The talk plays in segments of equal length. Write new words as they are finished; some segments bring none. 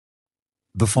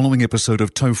The following episode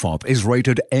of TOFOB is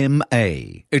rated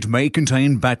MA. It may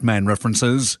contain Batman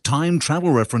references, time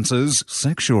travel references,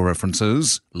 sexual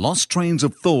references, lost trains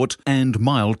of thought, and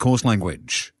mild coarse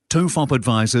language. TOFOB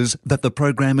advises that the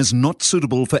program is not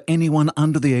suitable for anyone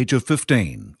under the age of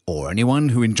 15 or anyone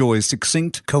who enjoys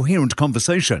succinct, coherent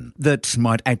conversation that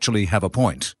might actually have a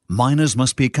point. Minors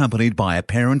must be accompanied by a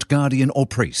parent, guardian, or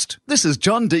priest. This is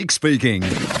John Deek speaking.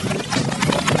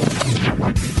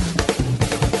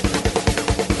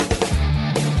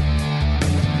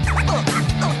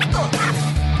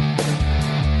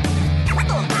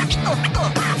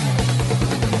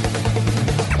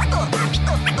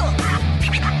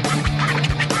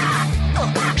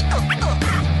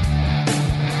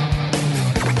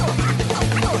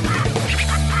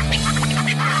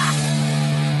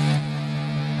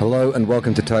 Hello and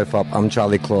welcome to TOFOP. I'm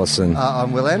Charlie Clausen.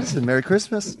 I'm Will Anderson. Merry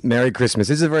Christmas. Merry Christmas.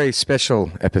 This is a very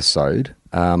special episode.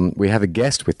 We have a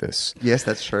guest with us. Yes,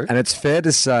 that's true. And it's fair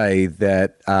to say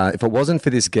that if it wasn't for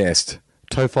this guest,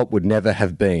 TOFOP would never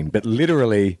have been, but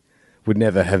literally would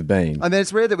never have been. I mean,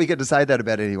 it's rare that we get to say that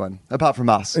about anyone, apart from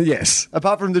us. Yes.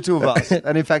 Apart from the two of us.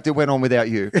 And in fact, it went on without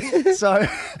you. So,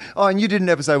 and you did an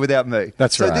episode without me.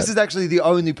 That's right. So this is actually the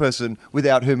only person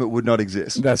without whom it would not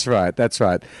exist. That's right. That's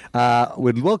right.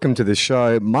 We'd welcome to the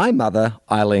show my mother,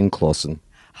 Eileen Clausen.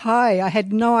 Hi, I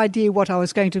had no idea what I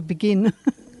was going to begin.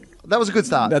 That was a good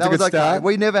start. That's that a good was okay. start.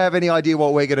 We never have any idea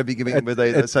what we're going to be giving with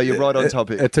either, so you're right on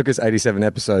topic. It took us 87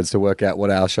 episodes to work out what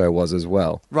our show was as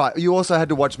well. Right. You also had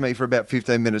to watch me for about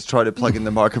 15 minutes try to plug in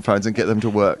the microphones and get them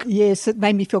to work. Yes, it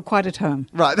made me feel quite at home.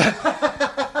 Right.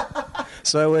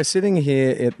 So we're sitting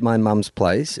here at my mum's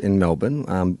place in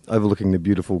Melbourne, overlooking the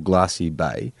beautiful glassy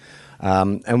bay.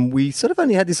 And we sort of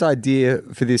only had this idea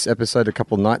for this episode a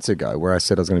couple of nights ago where I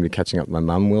said I was going to be catching up with my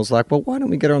mum. Will's like, well, why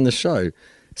don't we get her on the show?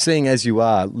 Seeing as you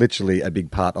are literally a big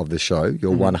part of the show,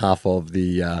 you're one half of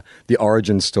the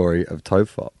origin story of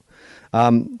TOFOP.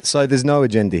 So there's no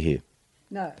agenda here.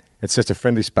 No. It's just a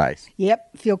friendly space.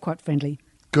 Yep, feel quite friendly.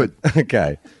 Good.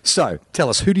 Okay. So tell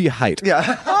us, who do you hate?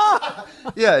 Yeah.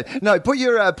 Yeah. No, put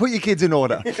your kids in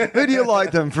order. Who do you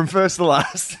like them from first to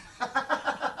last?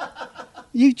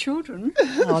 You children?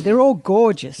 Oh, they're all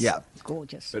gorgeous. Yeah.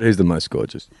 Gorgeous. But who's the most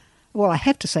gorgeous? Well, I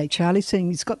have to say, Charlie,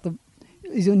 seeing he's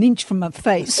an inch from my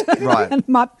face. Right. And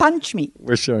might punch me.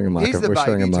 We're showing a He's the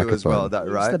baby too as well, though,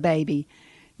 He's right? the baby.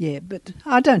 Yeah, but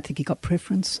I don't think he got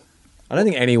preference. I don't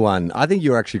think anyone. I think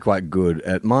you're actually quite good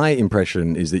at. My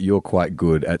impression is that you're quite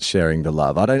good at sharing the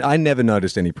love. I never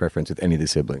noticed any preference with any of the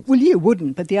siblings. Well, you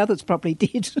wouldn't, but the others probably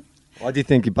did. Why do you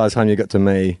think by the time you got to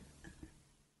me?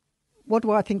 What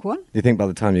do I think, what? Do you think by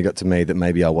the time you got to me that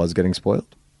maybe I was getting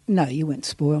spoiled? No, you weren't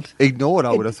spoiled. Ignored,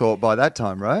 I would have thought, by that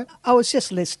time, right? I was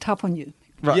just less tough on you.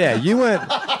 Right. Yeah, you weren't.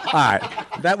 All right,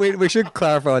 that we should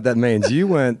clarify what that means. You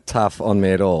weren't tough on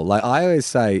me at all. Like I always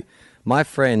say, my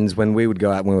friends, when we would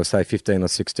go out when we were say 15 or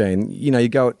 16, you know,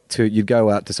 you'd go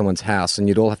out to someone's house and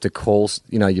you'd all have to call,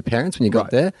 you know, your parents when you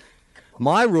got there.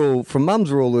 My rule, from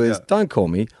Mum's rule, is don't call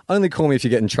me. Only call me if you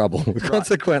get in trouble.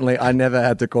 Consequently, I never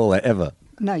had to call her ever.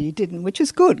 No, you didn't, which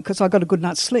is good because I got a good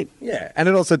night's sleep. Yeah, and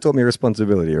it also taught me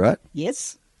responsibility, right?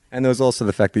 Yes. And there was also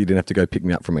the fact that you didn't have to go pick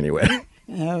me up from anywhere.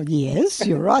 Oh, yes,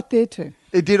 you're right there too.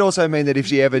 It did also mean that if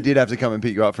she ever did have to come and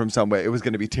pick you up from somewhere, it was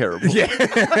going to be terrible.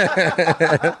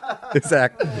 Yeah.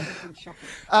 Exactly.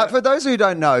 For those who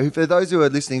don't know, for those who are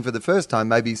listening for the first time,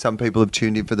 maybe some people have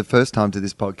tuned in for the first time to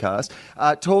this podcast,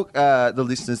 talk the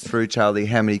listeners through, Charlie,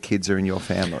 how many kids are in your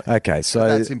family? Okay,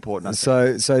 so that's important. I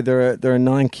think. So there are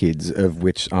 9 kids, of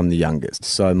which I'm the youngest.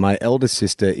 So my eldest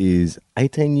sister is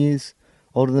 18 years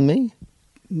older than me.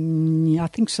 I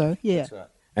think so. Yeah. That's right.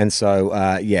 And so,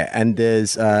 and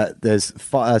there's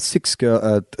 6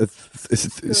 girls,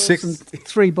 6 and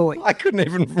 3 boys. I couldn't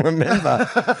even remember.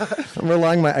 I'm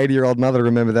relying on my 80-year-old mother to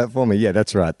remember that for me. Yeah,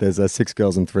 that's right. There's 6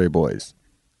 girls and 3 boys.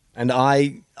 And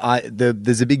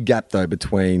there's a big gap though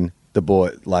between the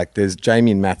boy. Like there's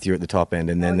Jamie and Matthew at the top end,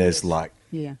 and then there's like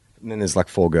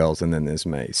 4 girls, and then there's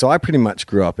me. So I pretty much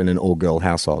grew up in an all-girl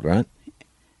household, right?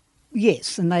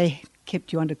 Yes, and they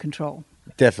kept you under control.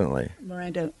 Definitely.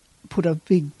 Miranda put a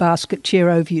big basket chair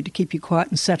over you to keep you quiet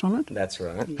and sat on it. That's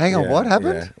right. Hang on, what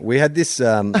happened? Yeah. We had this.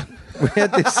 Okay,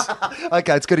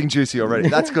 it's getting juicy already.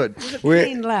 That's good. It was a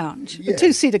cane lounge, a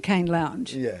 2-seater cane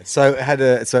lounge. Yeah. So it had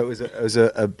it was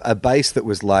a base that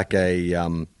was like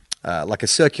a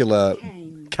circular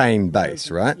cane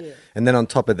base, right? Yeah. And then on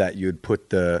top of that, you'd put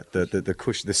the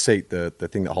cushion, the seat, the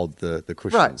thing that holds the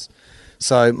cushions. Right.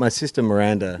 So my sister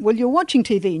Miranda. Well, you're watching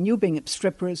TV and you're being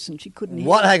obstreperous and she couldn't hear.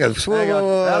 What? Hang on. Hang on.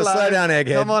 Whoa, Hello. slow down,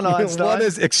 egghead. Come on, Einstein. What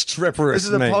does extreporous This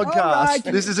is a mean? podcast. All right.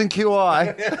 This isn't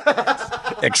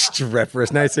QI.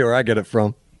 Extreporous. Now you see where I get it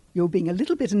from. You're being a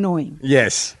little bit annoying.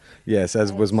 Yes,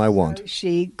 as was my So want.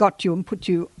 she got you and put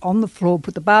you on the floor,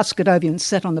 put the basket over you and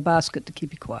sat on the basket to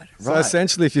keep you quiet. So Right.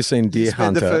 essentially, if you've seen Deer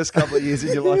Spend Hunter, the first couple of years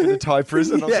of your life in a Thai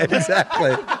prison or yeah, something.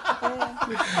 exactly.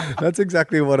 That's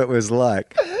exactly what it was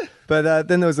like. But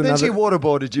then there was Then she another.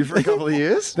 waterboarded you for a couple of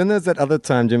years. Then there's that other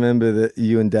time. Do you remember that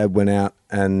you and Dad went out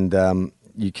and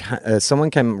someone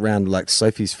came around, like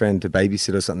Sophie's friend, to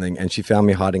babysit or something, and she found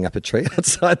me hiding up a tree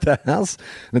outside the house.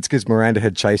 And it's because Miranda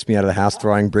had chased me out of the house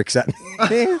throwing bricks at me.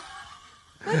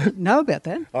 I didn't know about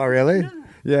that. Oh, really?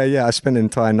 Yeah. I spent an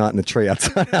entire night in the tree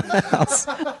outside our house.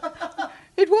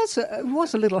 It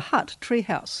was a little hut, tree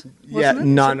house. Yeah, wasn't it?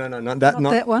 no, So-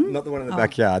 not that one? Not the one in the Oh.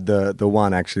 backyard. The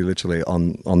one actually, literally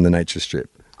on the nature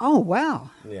strip. Oh, wow.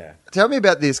 Yeah. Tell me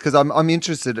about this because I'm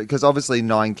interested because obviously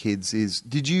 9 kids is.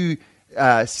 Did you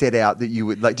set out that you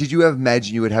would like? Did you ever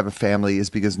imagine you would have a family as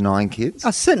big as 9 kids?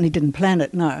 I certainly didn't plan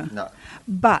it, no. No.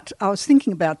 But I was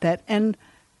thinking about that and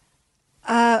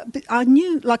but I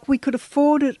knew, like, we could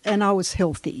afford it and I was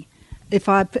healthy. If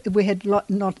we had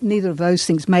not neither of those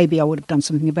things, maybe I would have done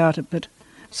something about it. But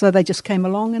so they just came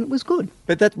along and it was good.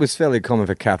 But that was fairly common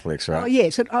for Catholics, right? Oh,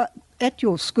 yes. At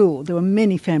your school, there were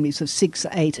many families of 6,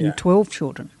 8 and Yeah. 12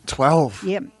 children. 12.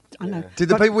 Yeah, I know. Did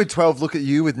the people with 12 look at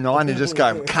you with 9 and just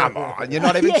go, come on, you're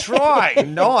not even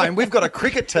trying. 9, we've got a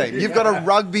cricket team. You've got a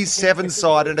rugby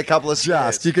 7-side and a couple of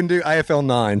Just, you can do AFL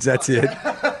 9s, that's it.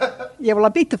 Yeah, well, I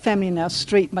beat the family in our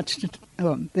street, much to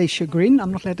their chagrin.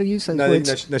 I'm not allowed to use those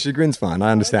words. No, chagrin's fine.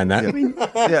 I understand that.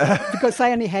 Yeah. Because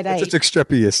they only had 8. Just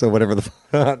extrapious or whatever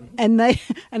the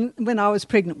And when I was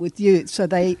pregnant with you, so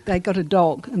they got a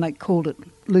dog and they called it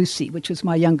Lucy, which was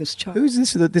my youngest child. Who's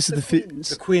this? This is the Quins.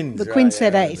 The Quins. The right, Quins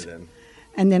had yeah, I remember 8. them.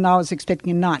 And then I was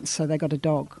expecting a 9th, so they got a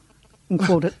dog and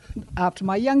called it after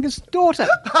my youngest daughter.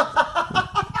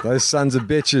 Those sons of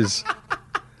bitches.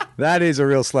 That is a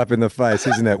real slap in the face,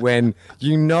 isn't it? When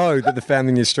you know that the family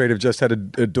in your street have just had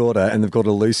a daughter and they've called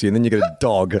her Lucy, and then you get a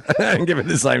dog and give it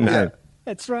the same name.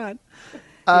 That's right.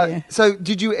 Yeah. So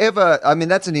did you ever, I mean,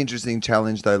 that's an interesting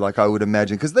challenge though, like I would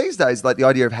imagine, because these days, like the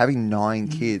idea of having 9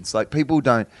 kids, like people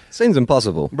don't, Seems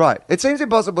impossible. right. It seems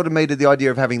impossible to me to the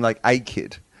idea of having like a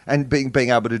kid and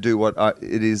being able to do what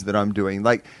it is that I'm doing.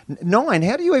 Like 9,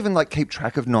 how do you even like keep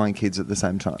track of 9 kids at the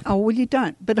same time? Oh, well, you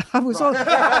don't. But I was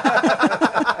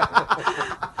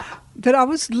But I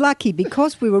was lucky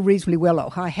because we were reasonably well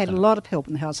off. I had a lot of help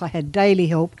in the house. I had daily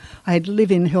help. I had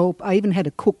live-in help. I even had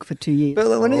a cook for 2 years.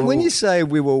 But when you say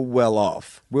we were well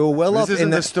off, we were well off This isn't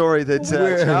in the story that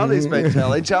Charlie's been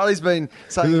telling. Charlie's been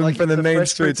saying like from the it's main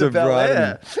Fresh streets Prince of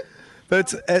Bel-Air. Brighton.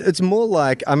 But it's more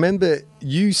like, I remember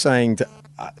you saying to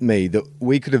me that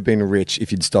we could have been rich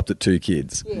if you'd stopped at 2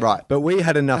 kids. Right. But we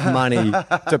had enough money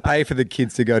to pay for the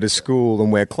kids to go to school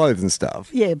and wear clothes and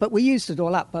stuff. Yeah, but we used it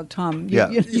all up by the time Yeah.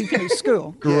 you finish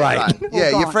school. Great. Right. Yeah,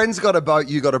 your gone. friend's got a boat,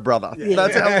 you got a brother.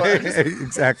 That's how it works.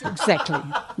 Exactly. Exactly.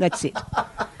 That's it.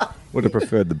 Would have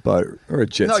preferred the boat or a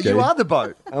jet No, ski. you are the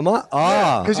boat. Am I?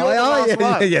 Ah. Because you're I the are, last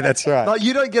yeah, one. yeah, that's right. Like,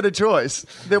 you don't get a choice.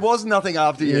 There was nothing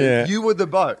after you. Yeah. You were the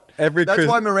boat. Every That's Chris-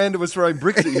 why Miranda was throwing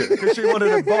bricks at you, because she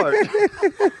wanted a boat.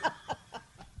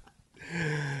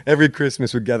 Every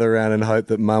Christmas we'd gather around and hope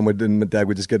that Mum and Dad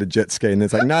would just get a jet ski, and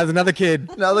it's like, no, there's another kid.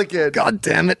 Another kid. God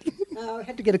damn it. No, I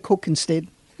had to get a cook instead.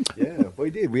 Yeah, we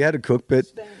did. We had a cook, but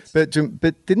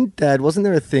didn't Dad? Wasn't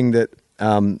there a thing that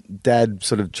Dad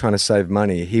sort of trying to save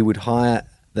money? He would hire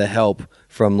the help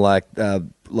from like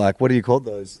what do you call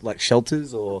those? Like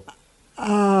shelters or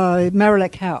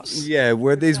Marillac House. yeah,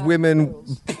 where these women.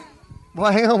 Well,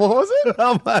 hang on, what was it?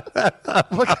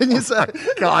 What can you say?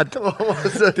 God, What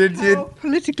was it? did you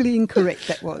Politically incorrect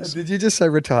that was. did you just say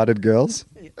retarded girls?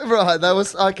 Right, that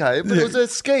was okay. But it was a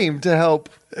scheme to help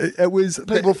It was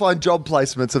people find job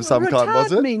placements of some kind,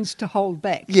 was Retard it? means to hold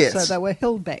back. Yes. So they were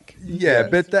held back. yeah,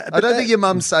 but I don't think your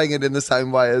mum's saying it in the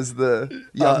same way as the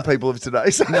young people of today.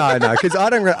 So. No, because I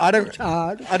don't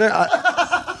Retard.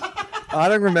 I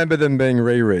don't remember them being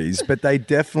Riri's, but they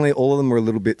definitely, all of them were a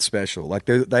little bit special. Like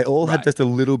they all had just a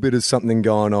little bit of something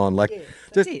going on. Like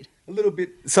that's just it. a little bit,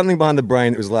 something behind the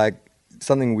brain that was like,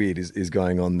 something weird is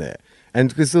going on there. And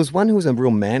because there was one who was a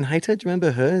real man-hater. Do you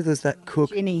remember her? There's that cook.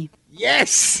 Jenny.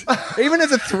 Yes! Even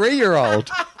as a 3-year-old,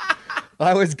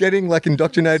 I was getting like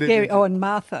indoctrinated. Scary. Oh, and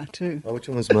Martha too. Oh, which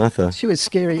one was Martha? She was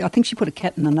scary. I think she put a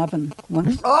cat in an oven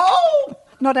once. Oh!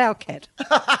 Not our cat.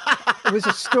 It was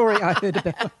a story I heard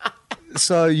about.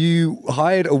 So you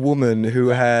hired a woman who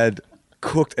had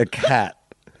cooked a cat.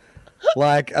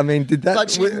 Like, I mean, did that... But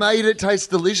she made it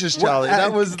taste delicious, Charlie.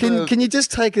 That was Can you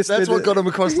just take us... That's what got him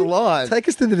across the line. Take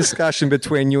us through the discussion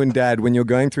between you and Dad when you're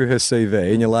going through her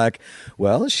CV and you're like,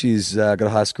 well, she's got a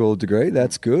high school degree,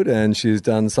 that's good, and she's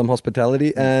done some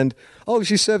hospitality, and,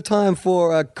 she served time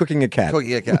for cooking a cat.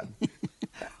 Cooking a cat.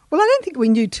 Well, I don't think we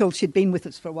knew till she'd been with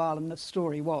us for a while and the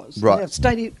story was. Right.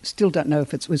 Still don't know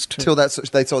if it was true. Till they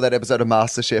saw that episode of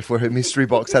MasterChef where her mystery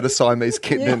box had a Siamese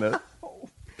kitten in it.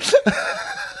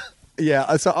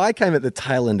 Yeah, so I came at the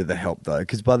tail end of the help, though,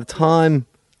 because by the time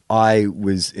I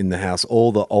was in the house,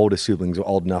 all the older siblings were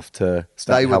old enough to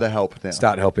start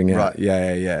helping out. Right.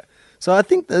 Yeah. So I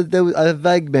think I have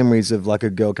vague memories of like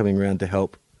a girl coming around to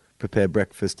help prepare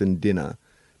breakfast and dinner.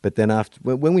 But then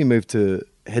when we moved to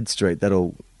Head Street, that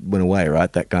all went away,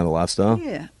 right? That kind of lifestyle.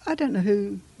 Yeah, I don't know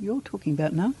who you're talking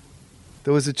about now.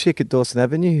 There was a chick at Dawson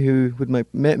Avenue who would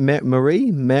make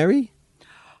Mary?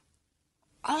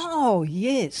 Oh,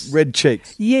 yes. Red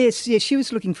cheeks. Yes. She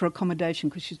was looking for accommodation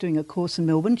because she's doing a course in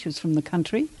Melbourne. She was from the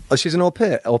country. Oh, she's an au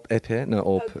pair. Au pair? No,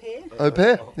 au pair. Au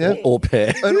pair? Yeah. Au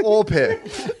pair. An au pair.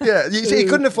 Yeah. He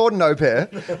couldn't afford an au pair,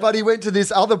 but he went to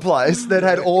this other place that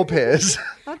had au pairs.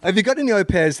 Have you got any au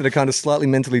pairs that are kind of slightly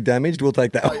mentally damaged? We'll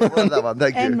take that one. Love that one.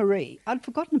 Thank you. Anne-Marie. I'd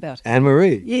forgotten about her.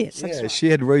 Anne-Marie? Yes, that's right. She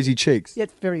had rosy cheeks. Yeah,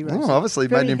 very rosy. Oh, obviously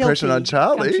Very made an impression healthy on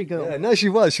Charlie. country girl. Yeah, no, she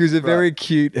was. She was a very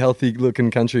cute, healthy-looking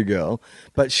country girl.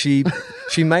 But she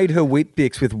made her wheat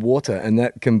bix with water, and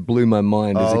that blew my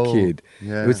mind as a kid.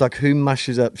 Yeah. It was like, who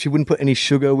mushes up? She wouldn't put any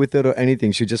sugar with it or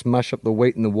anything. She'd just mush up the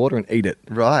wheat in the water and eat it.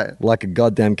 Right. Like a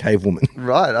goddamn cave woman.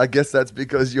 Right. I guess that's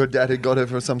because your dad had got her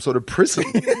from some sort of prison.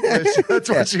 That's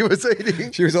what she was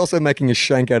eating. She was also making a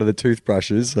shank out of the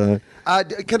toothbrushes.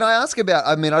 Can I ask about,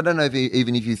 I mean, I don't know if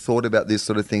even if you thought about this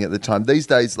sort of thing at the time. These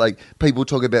days, like, people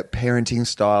talk about parenting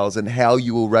styles and how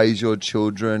you will raise your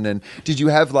children. And did you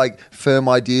have, like, firm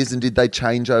ideas, and did they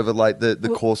change over, like,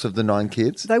 the course of the 9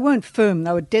 kids? They weren't firm.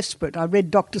 They were desperate. I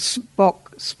read Dr.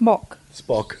 Spock. Spock.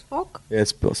 Spock? Yeah,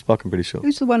 Spock, I'm pretty sure.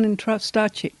 Who's the one in Star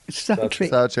Trek? Star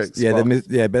Trek. Yeah,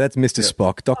 Spock. but that's Mr.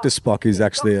 Spock. Dr. Spock is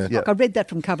actually a... I read that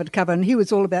from cover to cover, and he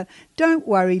was all about, don't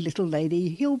worry, little lady,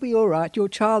 he'll be all right. Your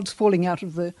child's falling out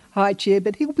of the high chair,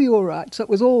 but he'll be all right. So it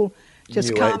was all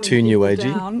just calming too new people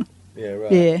agey. down. Yeah,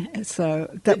 right. Yeah, so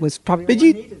that was probably But what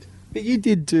I needed. But you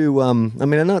did do... I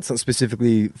mean, I know it's not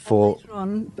specifically for... Later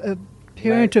on,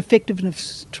 parent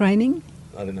effectiveness training.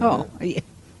 I don't know. Oh, yeah.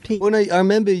 Well, no, I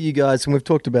remember you guys, and we've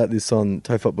talked about this on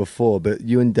TOFOB before, but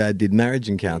you and Dad did Marriage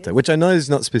Encounter, which I know is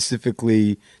not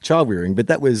specifically child rearing, but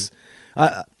that was...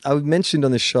 I mentioned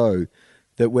on the show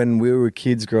that when we were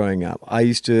kids growing up, I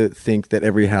used to think that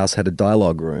every house had a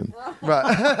dialogue room.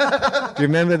 Right. Do you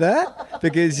remember that?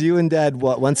 Because you and Dad,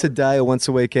 once a day or once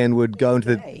a weekend would go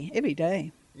into the... Every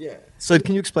day. Yeah. So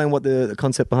can you explain what the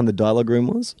concept behind the dialogue room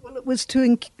was? Well, it was to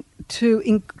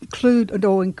include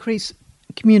or increase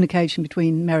communication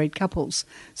between married couples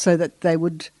so that they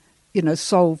would,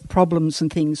 solve problems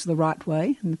and things the right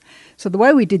way. And so the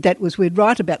way we did that was we'd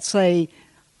write about, say,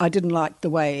 I didn't like the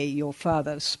way your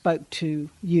father spoke to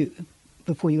you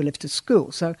before you left to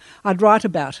school. So I'd write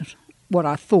about it, what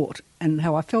I thought and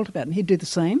how I felt about it. And he'd do the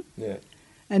same. Yeah.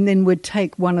 And then we'd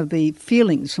take one of the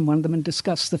feelings from one of them and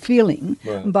discuss the feeling.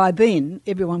 Right. And by then,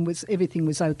 everything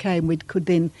was okay, and we could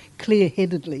then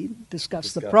clear-headedly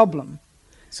discuss the problem.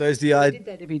 So is We did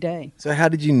that every day. So how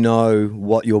did you know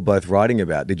what you're both writing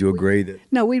about? Did you agree that?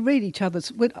 No, we'd read each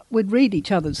other's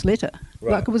letter.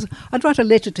 Right. Like I'd write a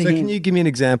letter to So him. can you give me an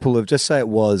example of, just say it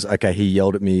was, okay, he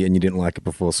yelled at me and you didn't like it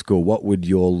before school. What would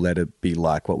your letter be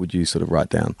like? What would you sort of write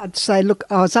down? I'd say, look,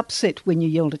 I was upset when you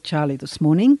yelled at Charlie this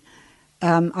morning.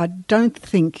 I don't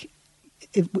think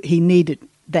he needed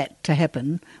that to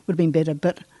happen. Would have been better,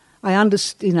 but I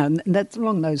understand, and that's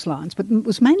along those lines. But it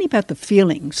was mainly about the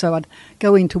feeling. So I'd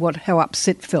go into how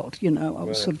upset felt. I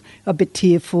was sort of a bit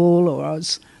tearful, or I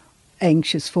was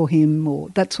anxious for him, or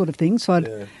that sort of thing. So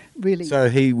I'd really... So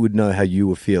he would know how you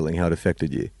were feeling, how it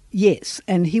affected you? Yes,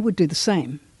 and he would do the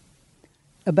same.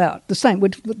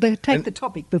 They'd take the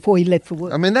topic before he left for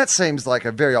work. I mean, that seems like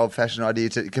a very old-fashioned idea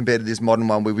compared to this modern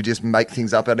one where we just make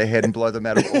things up out of our head and blow them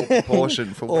out of all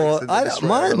proportion for weeks.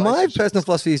 My personal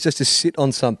philosophy is just to sit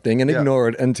on something and ignore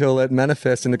it until it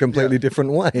manifests in a completely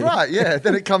different way. Right, yeah.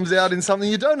 Then it comes out in something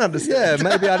you don't understand. Yeah,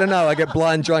 maybe, I don't know, I get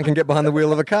blind drunk and get behind the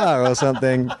wheel of a car or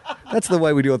something. That's the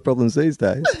way we deal with problems these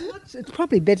days. It's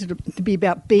probably better to be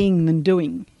about being than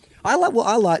doing. I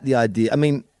like the idea. I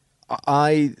mean,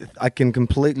 I can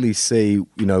completely see,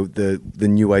 the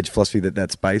new age philosophy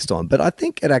that's based on, but I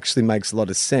think it actually makes a lot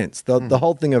of sense. The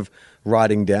whole thing of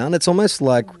writing down, it's almost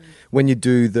like when you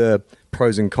do the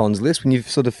pros and cons list when you're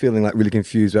sort of feeling like really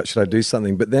confused about should I do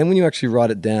something. But then when you actually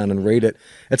write it down and read it,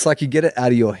 it's like you get it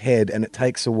out of your head and it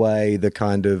takes away the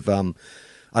kind of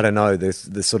I don't know, the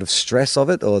sort of stress of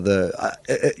it, or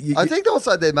I think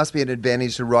also there must be an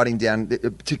advantage to writing down,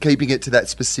 to keeping it to that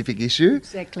specific issue.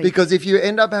 Exactly. Because if you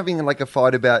end up having like a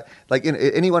fight about, like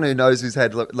anyone who knows who's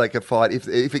had like a fight, if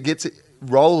it gets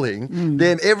rolling,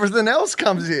 then everything else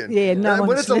comes in. Yeah, no And when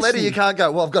one's it's a letter, listening. you can't go,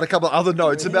 well, I've got a couple of other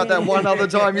notes about that one other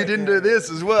time you didn't do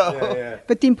this as well.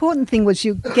 But the important thing was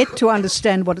you get to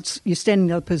understand you stand in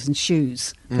the other person's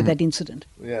shoes for that incident.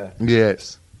 Yeah.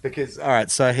 Yes. Because, all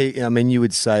right, so you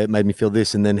would say it made me feel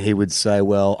this, and then he would say,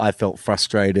 well, I felt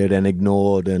frustrated and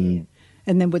ignored and...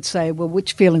 And then would say, well,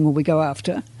 which feeling will we go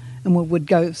after? And we would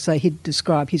go, say, he'd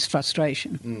describe his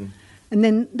frustration. And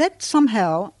then that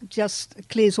somehow just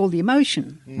clears all the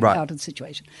emotion out of the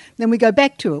situation. Then we go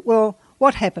back to it. Well,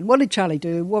 what happened? What did Charlie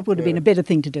do? What would have been a better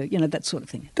thing to do? You know, that sort of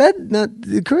thing. Dad, no,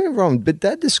 correct me if I'm wrong, but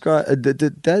Dad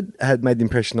Dad had made the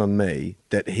impression on me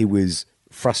that he was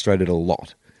frustrated a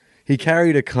lot. He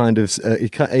carried a kind of he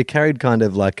carried kind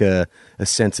of like a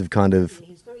sense of kind of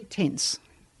He's very tense.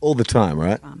 all the time,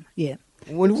 right? Yeah.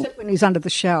 When- Except when he's under the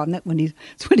shower, and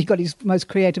it's when he got his most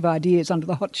creative ideas under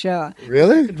the hot shower.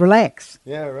 Really? Could relax.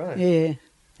 Yeah, right. Yeah.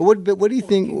 But what do you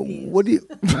think? What do you?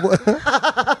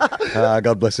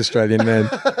 God bless Australian men.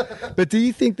 But do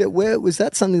you think that was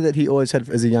that something that he always had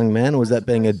as a young man, or was that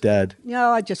being a dad? No,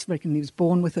 I just reckon he was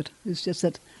born with it. It's just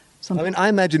that. I mean, I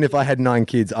imagine if I had 9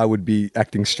 kids, I would be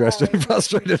acting stressed and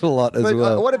frustrated a lot as But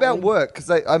well. what about work? Because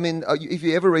if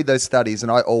you ever read those studies,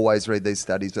 and I always read these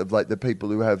studies of like the people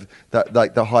who have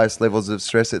the highest levels of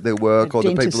stress at their work, or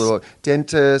the people who are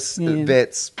dentists,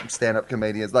 vets, stand-up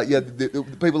comedians, the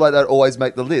people like that always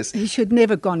make the list. He should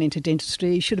never have gone into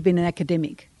dentistry. He should have been an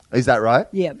academic. Is that right?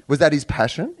 Yeah. Was that his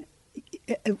passion?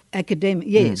 Academic,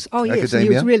 yes. Oh, yes. And he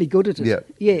Academia? was really good at it. Yeah.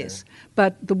 Yes.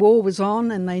 But the war was on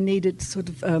and they needed sort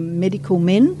of medical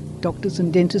men, doctors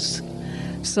and dentists.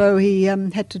 So he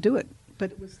had to do it.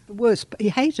 But it was the worst. He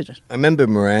hated it. I remember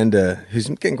Miranda, who's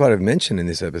getting quite a mention in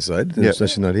this episode, Yeah. so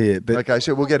she's not here. But Okay,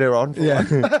 sure, we'll get her on. yeah.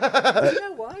 You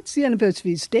know why? It's the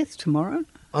anniversary of his death tomorrow.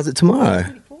 Oh, is it tomorrow?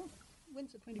 24th.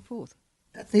 When's the 24th?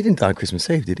 He didn't die Christmas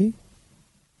Eve, did he?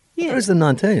 Yeah. It was the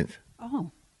 19th.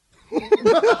 Oh.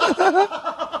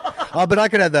 Oh, but I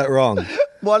could have that wrong.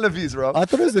 One of you's wrong. I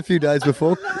thought it was a few days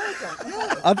before.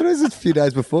 I thought it was a few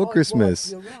days before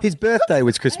Christmas. You're right. His birthday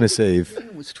was Christmas Eve.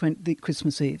 It was the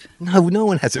Christmas Eve. No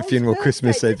one has a funeral birthday,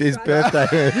 Christmas Eve. that's His right.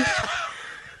 birthday.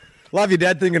 Love your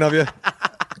dad thinking of you.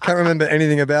 Can't remember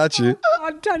anything about you.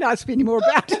 Oh, don't ask me any more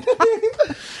about it.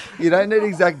 You don't need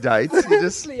exact dates. You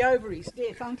just Actually over his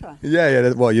death, aren't I?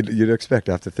 Yeah. Well, you'd expect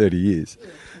after 30 years.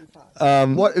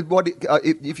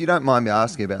 if you don't mind me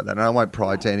asking about that, and I won't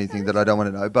pry to anything that I don't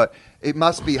want to know, but it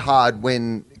must be hard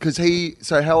because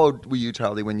so how old were you,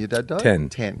 Charlie, when your dad died?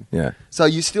 10. Yeah. So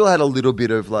you still had a little bit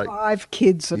of like, 5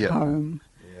 kids at Yeah. home.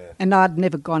 And I'd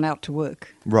never gone out to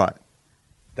work. right.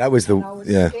 That was the And I was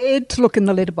yeah. scared to look in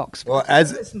the letterbox. Well,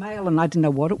 It was mail and I didn't know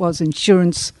what it was,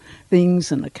 insurance things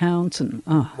and accounts and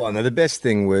Well, no, the best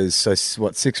thing was,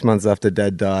 6 months after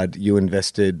Dad died, you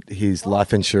invested his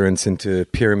life insurance into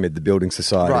Pyramid, the building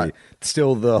society. Right.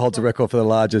 Still holds a record for the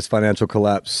largest financial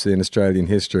collapse in Australian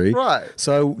history. Right.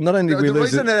 So not only did we The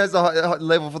lose reason it, it has the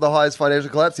level for the highest financial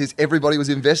collapse is everybody was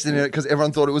investing in it because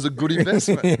everyone thought it was a good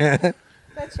investment.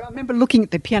 that's right. I remember looking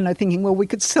at the piano thinking, well, we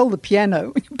could sell the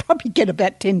piano. You'd probably get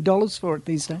about $10 for it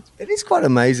these days. it is quite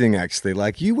amazing, actually.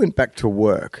 Like, you went back to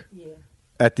work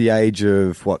at the age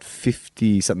of,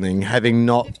 50-something, having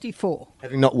not 54.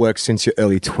 worked since your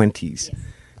early 20s.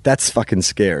 That's fucking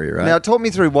scary, right? Now, talk me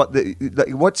through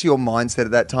what's your mindset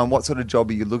at that time? What sort of job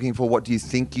are you looking for? What do you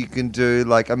think you can do?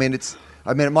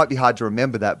 It might be hard to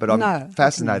remember that, but No, I'm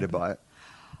fascinated by it.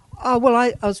 Oh, well,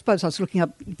 I suppose I was looking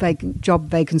up job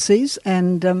vacancies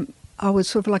and I was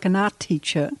sort of like an art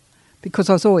teacher because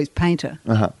I was always painter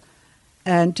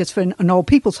and just for an old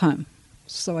people's home.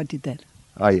 So I did that.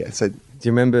 Oh, yeah. So Do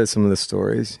you remember some of the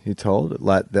stories you told?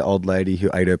 Like the old lady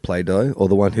who ate her Play-Doh, or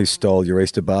the one who stole your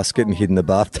Easter basket and hid in the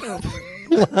bathtub?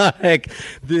 Like,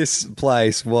 this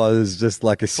place was just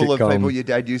like a full sitcom. of people your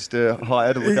dad used to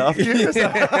hire to look after you.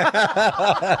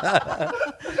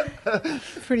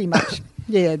 Pretty much.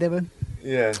 Yeah, there were.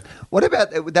 Yeah. What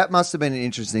about that? Must have been an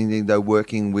interesting thing though,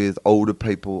 working with older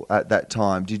people at that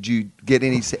time. Did you get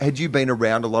any? Had you been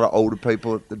around a lot of older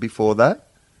people before that?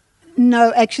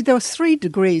 No, actually, there were 3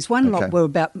 degrees. One Okay.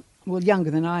 lot were younger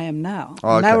than I am now.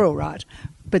 Oh, And they okay. were all right.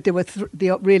 But there were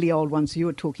the really old ones you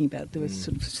were talking about. There were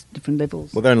sort of different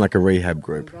levels. Well, they're in like a rehab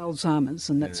group. Alzheimer's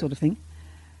and that sort of thing.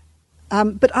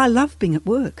 But I love being at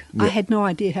work. I had no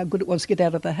idea how good it was to get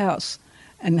out of the house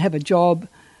and have a job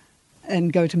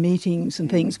and go to meetings and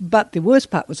things. But the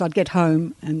worst part was I'd get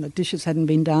home and the dishes hadn't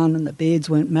been done and the beds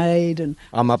weren't made. And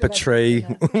I'm up a tree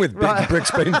with big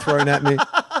bricks being thrown at me.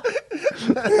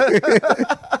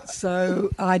 so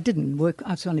I didn't work.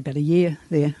 I was only about a year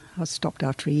there. I stopped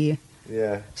after a year.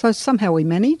 Yeah. So somehow we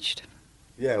managed.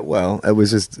 Yeah, well, it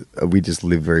was just, we just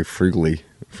lived very frugally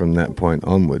from that point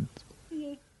onward.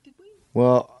 Yeah, did we?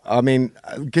 Well, I mean,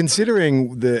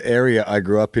 considering the area I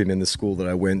grew up in and the school that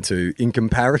I went to, in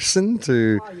comparison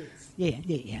to... Oh, yes.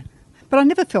 Yeah. But I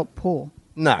never felt poor.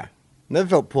 No, never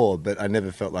felt poor, but I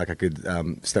never felt like I could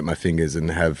snap my fingers and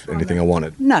have anything I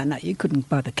wanted. No, you couldn't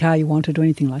buy the car you wanted or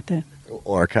anything like that.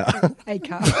 Or a car. A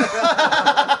car.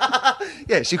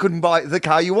 Yeah, she couldn't buy the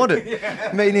car you wanted,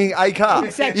 meaning a car.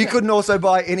 Exactly. You couldn't also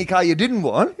buy any car you didn't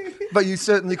want, but you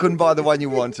certainly couldn't buy the one you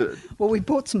wanted. Well, we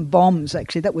bought some bombs,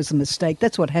 actually. That was a mistake.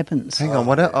 That's what happens. Hang on,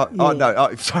 what? Oh,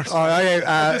 no, sorry. If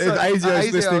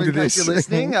Azio's listening to in case this. you're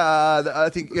listening, I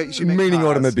think you should Meaning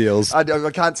cars. automobiles.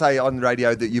 I can't say on the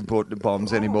radio that you bought the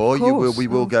bombs anymore. Of course, We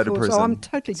will go to of course. prison. Oh, I'm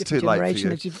totally It's different too late for generation,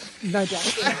 you. as you've no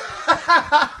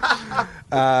doubt.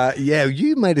 Yeah,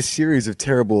 you made a series of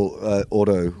terrible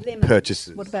auto Lemons.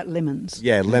 purchases. What about lemons?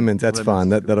 Yeah, lemons, that's fine.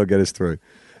 That'll get us through.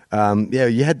 Yeah,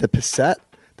 you had the Passat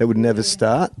that would never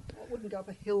start. I wouldn't go up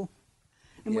a hill.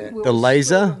 And Yeah. we The were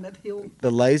laser? stored on that hill.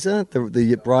 The laser,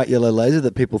 the bright yellow laser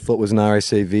that people thought was an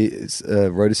RAC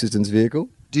road assistance vehicle.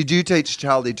 Did you teach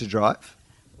Charlie to drive?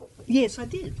 Yes, I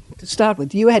did. To start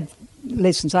with, you had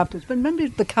lessons afterwards. But remember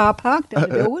the car park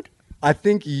down at Elwood? I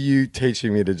think you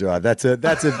teaching me to drive. That's a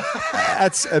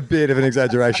bit of an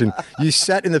exaggeration. You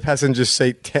sat in the passenger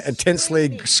seat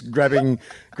tensely grabbing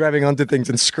onto things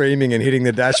and screaming and hitting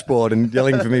the dashboard and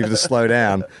yelling for me to slow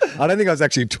down. I don't think I was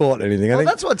actually taught anything. I Well, think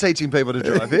that's what teaching people to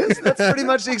drive is. That's pretty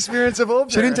much the experience of all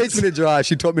parents. she didn't teach me to drive.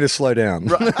 She taught me to slow down.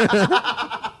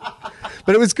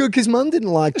 But it was good because Mum didn't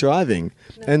like driving,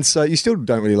 and so you still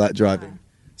don't really like driving.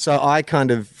 So I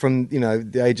kind of, from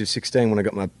the age of 16, when I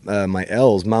got my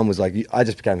L's, Mum was like, I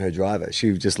just became her driver.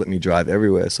 She just let me drive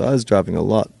everywhere, so I was driving a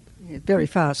lot. Yeah, very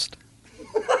fast.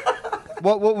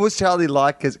 What was Charlie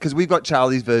like? Because we've got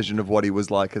Charlie's version of what he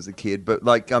was like as a kid, but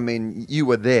you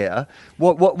were there.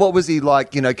 What was he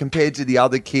like? Compared to the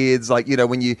other kids,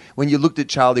 when you looked at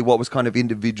Charlie, what was kind of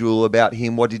individual about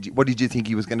him? What did you think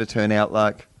he was going to turn out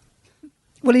like?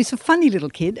 Well, he's a funny little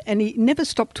kid, and he never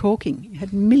stopped talking. He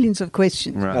had millions of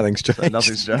questions. Right. Nothing's So changed.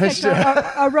 nothing's In changed.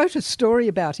 fact, I wrote a story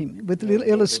about him with little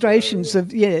illustrations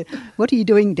of, what are you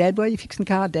doing, Dad? Why are you fixing the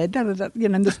car, Dad? Da, da, da,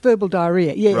 and this verbal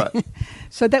diarrhea. Yeah. Right.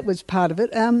 So that was part of it.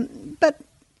 But,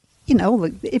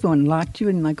 everyone liked you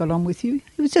and they got on with you.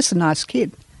 He was just a nice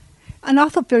kid. And I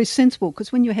thought very sensible,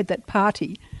 because when you had that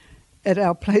party at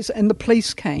our place and the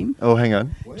police came, Oh, hang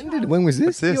on. When was What's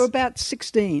this? this? you were about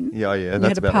 16. Yeah, and that's you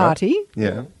had a about right. party,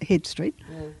 Yeah. Head Street,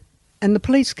 and the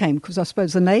police came because I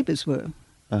suppose the neighbours were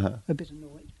Uh-huh. a bit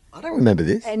annoyed. I don't remember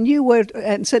this. And you were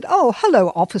and said, "Oh,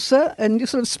 hello, officer," and you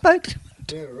sort of spoke.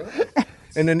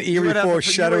 And an You eerie went out the-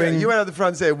 foreshadowing. You went out the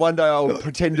front and said, "One day I'll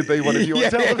pretend to be one of you on Yeah,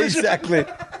 television." exactly.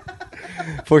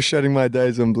 Foreshadowing my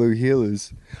days on Blue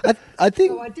Heelers. I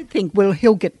think. So I did think, well,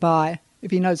 he'll get by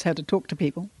if he knows how to talk to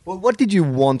people. Well, what did you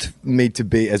want me to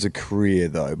be as a career,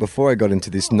 though? Before I got into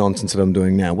this nonsense that I'm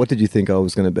doing now, what did you think I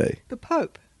was going to be? The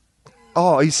Pope,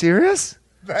 Oh, are you serious?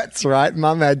 That's right.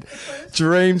 Mum had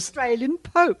dreams. Australian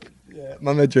Pope. Yeah,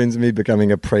 Mum had dreams of me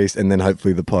becoming a priest and then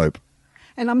hopefully the Pope.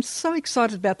 And I'm so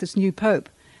excited about this new Pope.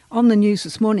 On the news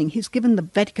this morning, he's given the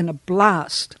Vatican a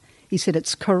blast. He said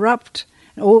it's corrupt.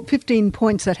 All 15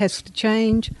 points that has to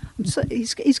change.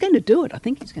 He's going to do it. I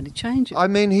think he's going to change it. I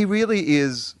mean, he really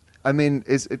is. I mean,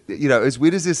 as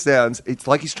weird as this sounds, it's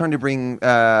like he's trying to bring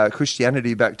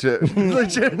Christianity back to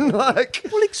religion. Like,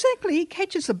 Well, exactly. He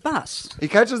catches a bus. he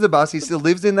catches the bus. He still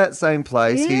lives in that same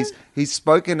place. Yeah. He's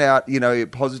spoken out,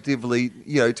 positively,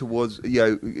 towards,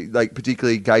 like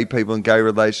particularly gay people and gay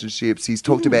relationships. He's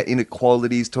talked about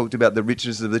inequality. He's talked about the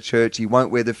richness of the church. He won't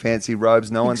wear the fancy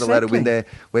robes. No one's allowed to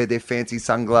wear their fancy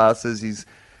sunglasses.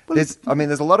 There's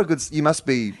a lot of good. You must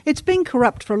be. It's been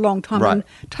corrupt for a long time Right. and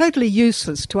totally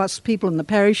useless to us people in the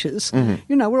parishes.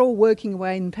 We're all working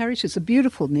away in parishes. They're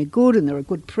beautiful and they're good and there are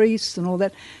good priests and all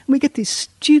that. And we get these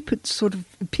stupid sort of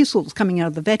epistles coming out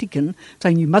of the Vatican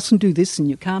saying you mustn't do this and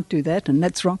you can't do that and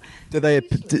that's wrong. Do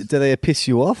they piss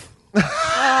you off?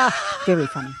 Very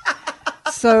funny.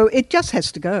 So it just has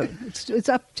to go. It's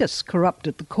up just corrupt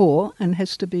at the core and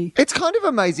has to be. It's kind of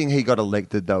amazing he got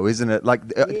elected, though, isn't it? Like,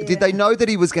 did they know that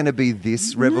he was going to be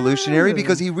this revolutionary? No.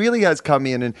 Because he really has come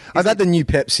in and Is that the new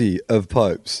Pepsi of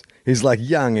popes? He's like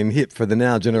young and hip for the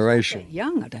now generation.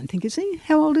 Young, I don't think, is he?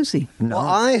 How old is he? Well,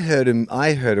 I heard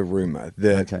a rumor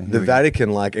that Okay, here the we go.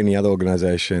 Vatican, like any other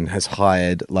organization, has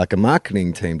hired like a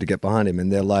marketing team to get behind him,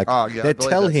 and they're like, Oh, yeah, I they're believe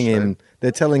telling that's him, true.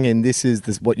 they're telling him this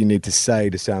is what you need to say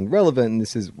to sound relevant, and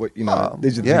this is what these are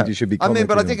the things you should be. I mean,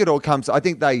 but I commenting think on. it all comes. I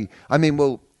think they.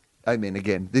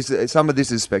 Again, some of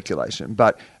this is speculation.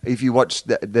 But if you watch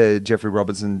the Jeffrey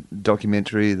Robertson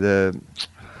documentary, the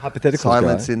Hypothetical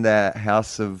Silence guy. in the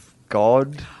House of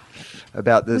God,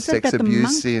 about the Was that sex about the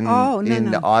abuse monk? in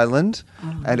No. Ireland,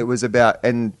 and it was about,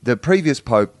 and the previous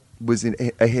pope was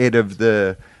ahead of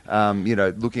the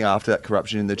looking after that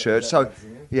corruption in the church. So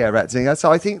yeah, Ratzinger.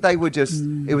 So I think they were just.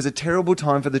 It was a terrible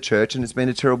time for the church, and it's been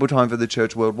a terrible time for the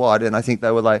church worldwide. And I think they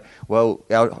were like, well,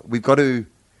 we've got to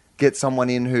get someone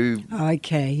in who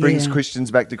brings Christians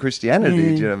back to Christianity. Yeah.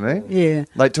 Do you know what I mean? Yeah.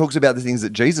 Like talks about the things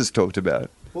that Jesus talked about.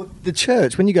 Well, the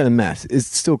church, when you go to mass, is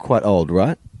still quite old,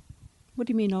 right? What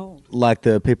do you mean old? Like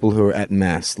the people who are at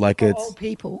mass, like it's Old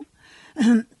people.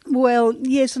 Well,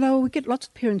 yes, no, we get lots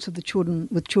of parents of the children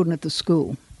with children at the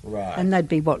school. right. And they'd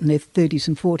be, in their 30s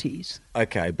and 40s.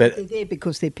 Okay, but They're there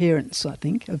because they're parents, I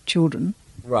think, of children.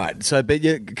 right. So, but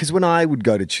yeah, because when I would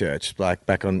go to church, like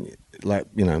back on,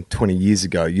 20 years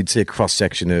ago, you'd see a cross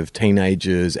section of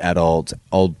teenagers, adults,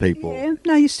 old people. Yeah,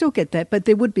 no, you still get that, but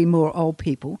there would be more old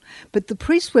people. But the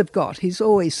priest we've got, he's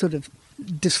always sort of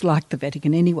disliked the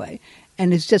Vatican anyway,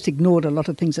 and has just ignored a lot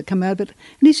of things that come out of it.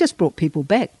 And he's just brought people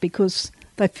back because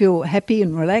they feel happy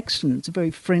and relaxed, and it's a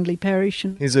very friendly parish.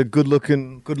 And He's a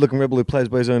good-looking rebel who plays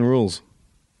by his own rules.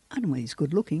 I don't know whether he's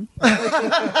good looking.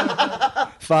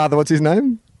 Father, what's his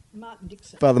name? Martin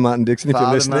Dixon. Father Martin Dixon, if you're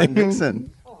Father listening. Martin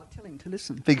Dixon. Oh, tell him to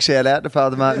listen. Big shout out to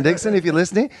Father Martin Dixon if you're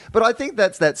listening. But I think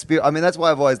that's that spirit. I mean, that's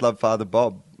why I've always loved Father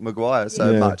Bob Maguire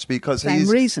so Yeah. much, because Same he's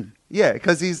reason. yeah,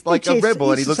 because he's like a Yes,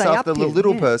 rebel and he used to looks say after up the here,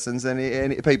 little yeah. persons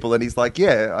and people, and he's like,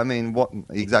 yeah, I mean, what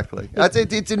exactly?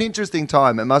 It's an interesting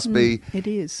time. It must be It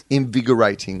is.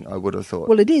 invigorating. I would have thought.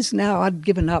 Well, it is now. I'd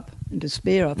given up in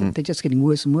despair. I thought they're just getting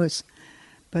worse and worse.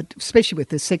 But especially with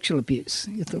the sexual abuse.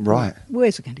 You thought, Right. well,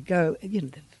 where's it going to go? They're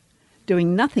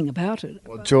doing nothing about it.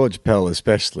 Well, George Pell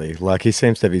especially, like he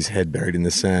seems to have his head buried in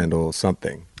the sand or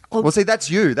something. Well, see, that's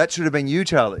you. That should have been you,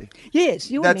 Charlie. Yes,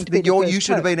 you're That's meant to be the you first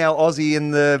should have pope. been our Aussie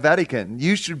in the Vatican.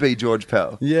 You should be George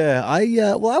Pell. Yeah, I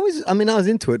was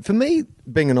into it. For me,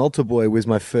 being an altar boy was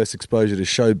my first exposure to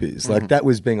showbiz. Like that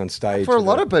was being on stage. For a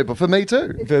lot of people, for me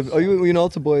too. Are you an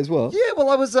altar boy as well? Yeah, well,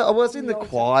 I was in the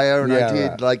choir and I Yeah,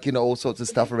 did right. all sorts of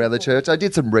stuff around the church. I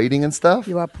did some reading and stuff.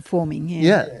 You are performing, yeah.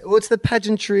 Yeah. Well, it's the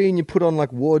pageantry, and you put on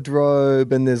like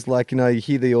wardrobe, and there's like you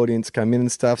hear the audience come in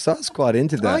and stuff. So I was quite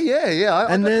into that. Oh yeah.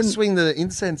 I And got then- to swing the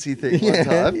incensey thing Yeah, one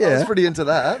time. I yeah. was pretty into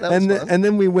that. That was fun. And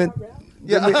then we went.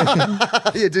 Yeah,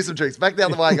 yeah. Do some tricks. Back the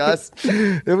other way, guys.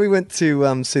 Then we went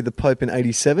to see the Pope in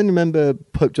 '87. Remember,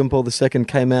 Pope John Paul II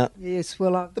came out. Yes,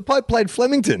 well, The Pope played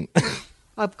Flemington.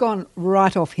 I've gone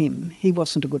right off him. He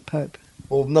wasn't a good pope.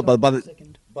 Well, not by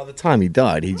the time he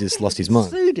died, he just lost his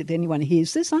mind. Sued if anyone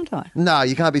hears this, aren't I? No,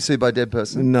 you can't be sued by a dead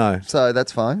person. No, So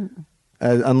that's fine.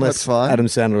 unless That's fine. Adam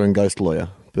Sandler and Ghost Lawyer.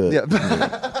 But Yeah.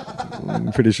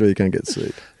 I'm pretty sure you can't get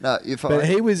sued. No, you're fine. But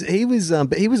he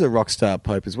was a rock star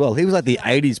pope as well. He was like the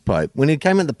 '80s pope when he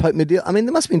came at the Pope Mobile. I mean,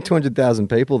 there must have been 200,000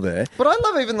 people there. But I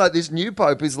love even like this new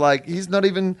pope is like, he's not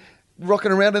even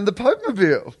rocking around in the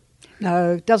Pope-mobile.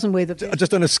 No, doesn't wear the...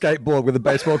 Just on a skateboard with a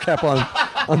baseball cap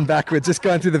on backwards, just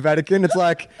going through the Vatican. It's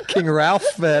like King Ralph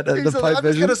at the He's Pope like, I'm just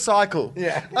version. going to cycle.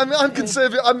 Yeah. I'm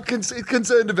conservative. I'm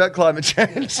concerned about climate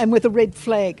change. And with a red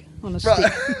flag on a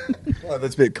stick. Oh,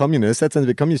 that's a bit communist. That sounds a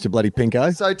bit communist, you bloody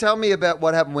pinko. So tell me about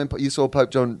what happened when you saw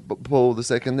Pope John Paul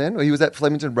II then. Or he was at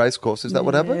Flemington Racecourse. Is that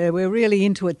what happened? Yeah, we were really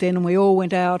into it then, and we all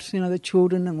went out, the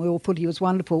children, and we all thought he was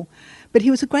wonderful. But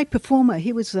he was a great performer.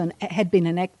 He had been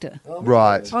an actor.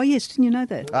 Right. Oh, yes, didn't you know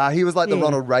that? He was like the Yeah.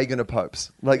 Ronald Reagan of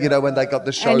popes. Like, when they got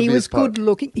the showbiz And he was pope. good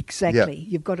looking. Exactly.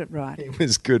 You've got it right. He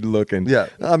was good looking. Yeah.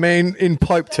 I mean, in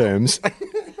Pope terms.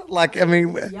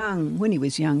 Young. When he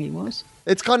was young, he was.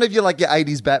 It's kind of your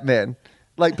 80s Batman.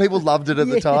 Like, people loved it at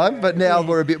the Yeah. time, but now Yeah.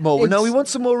 we're a bit more, no, we It's- want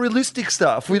some more realistic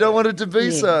stuff. We don't want it to be Yeah,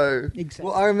 so... Exactly.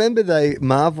 Well, I remember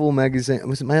Marvel magazine,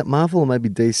 was it Marvel or maybe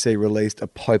DC released a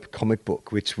Pope comic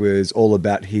book, which was all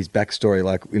about his backstory,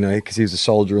 because he was a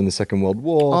soldier in the Second World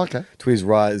War, Oh, okay. to his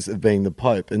rise of being the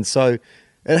Pope. And so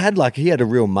it had he had a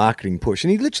real marketing push,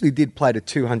 and he literally did play to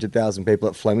 200,000 people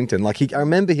at Flemington. I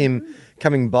remember him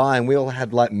coming by, and we all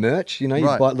had merch, you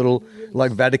Right. buy little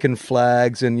Vatican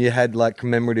flags, and you had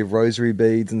commemorative rosary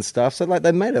beads and stuff. So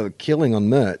they made a killing on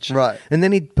merch. Right. And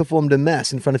then he performed a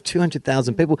mass in front of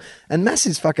 200,000 people. And mass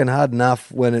is fucking hard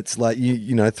enough when it's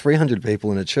 300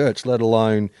 people in a church, let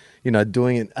alone,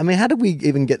 doing it. I mean, how did we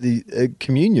even get the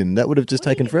communion? That would have just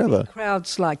taken forever.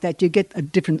 Crowds like that, you get a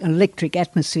different electric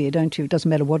atmosphere, don't you? It doesn't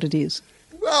matter what it is.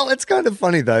 Well, it's kind of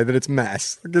funny, though, that it's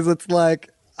mass, because it's like,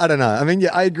 I don't know. I mean,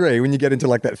 yeah, I agree when you get into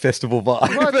like that festival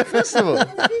vibe. Right, the festival.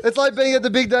 It's like being at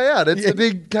the big day out. It's the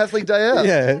big Catholic day out.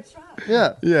 Yeah.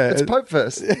 Yeah. Yeah. It's Pope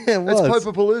Fest. Yeah, it was. It's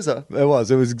Popeapolooza.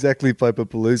 It was exactly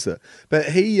Popeapolooza. But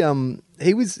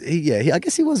I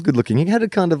guess he was good looking. He had a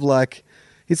kind of like,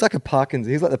 he's like the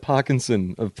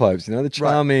Parkinson of popes, the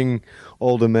charming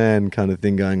older man kind of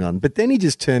thing going on. But then he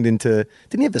just turned into,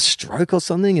 didn't he have a stroke or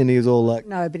something? And he was all like...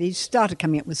 No, but he started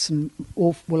coming up with some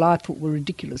awful, I thought were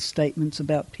ridiculous statements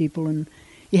about people. And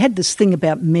he had this thing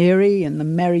about Mary and the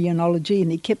Marianology,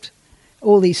 and he kept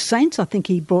all these saints. I think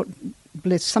he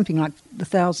blessed something like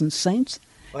 1,000 saints.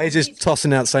 Well, he's just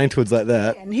tossing out sainthoods like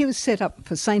that. And he was set up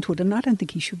for sainthood, and I don't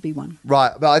think he should be one.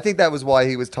 Right, but I think that was why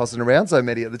he was tossing around so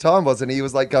many at the time, wasn't he? He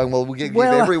was like going, well, we'll give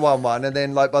everyone one, and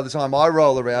then like by the time I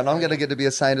roll around, I'm going to get to be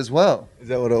a saint as well. Is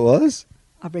that what it was?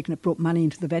 I reckon it brought money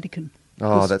into the Vatican.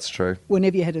 Oh, that's true.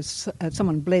 Whenever you had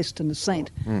someone blessed and a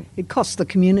saint, it cost the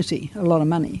community a lot of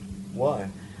money. Why?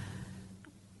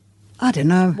 I don't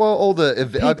know. Well, all the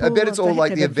I bet it's they all have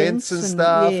like to the have events and events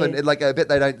stuff, and, and like I bet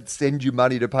they don't send you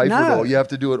money to pay for it No. all. You have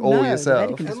to do it all No, the yourself.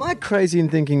 Vatican- Am I crazy in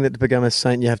thinking that to become a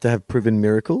saint you have to have proven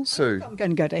miracles? Too. I'm going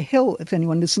to go to hell if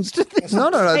anyone listens to this. No.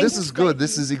 This is good.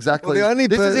 This is exactly Well,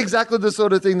 this is exactly the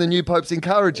sort of thing the new pope's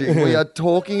encouraging. We are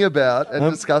talking about and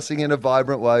discussing in a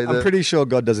vibrant way. I'm pretty sure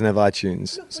God doesn't have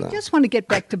iTunes. So. I just want to get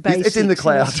back to basics. It's in the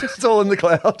cloud. It's all in the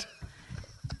cloud.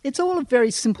 It's all a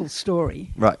very simple story.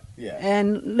 Right. Yeah.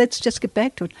 And let's just get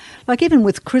back to it. Like even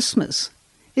with Christmas,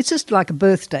 it's just like a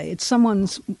birthday. It's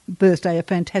someone's birthday, a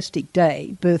fantastic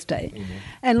birthday. Mm-hmm.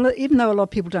 And even though a lot of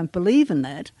people don't believe in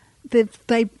that,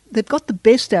 they've got the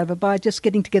best out of it by just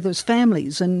getting together as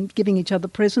families and giving each other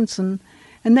presents, and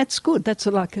that's good. That's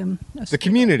the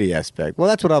community aspect. Well,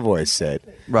 that's what I've always said.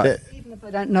 Right. even if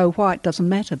they don't know why, it doesn't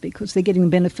matter because they're getting the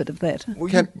benefit of that.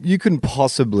 Well, you couldn't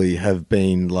possibly have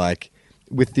been like,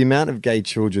 with the amount of gay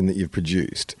children that you've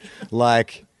produced,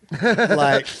 like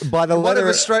by the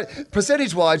letter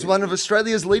percentage-wise, one of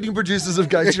Australia's leading producers of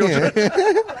gay children.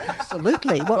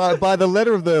 Absolutely. By the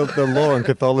letter of the law in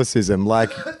Catholicism, like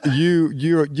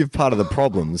you're part of the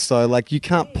problem. So like you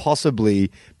can't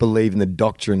possibly believe in the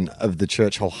doctrine of the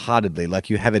church wholeheartedly. Like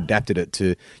you have adapted it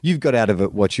to, you've got out of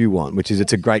it what you want, which is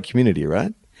it's a great community,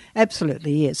 right?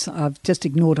 Absolutely, yes. I've just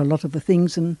ignored a lot of the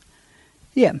things, and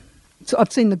yeah. So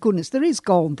I've seen the goodness. There is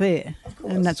gold there,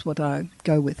 and that's what I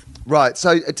go with. Right.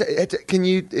 So can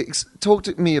you talk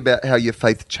to me about how your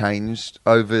faith changed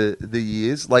over the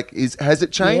years? Like, has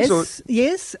it changed?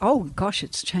 Yes. Oh, gosh,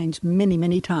 it's changed many,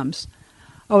 many times.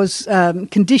 I was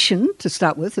conditioned to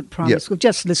start with at primary school.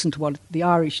 Just listen to what the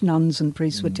Irish nuns and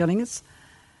priests were telling us.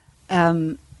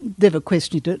 Never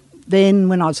questioned it. Then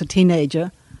when I was a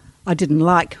teenager, I didn't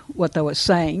like what they were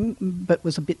saying, but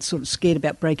was a bit sort of scared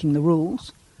about breaking the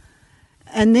rules.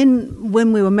 And then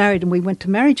when we were married and we went to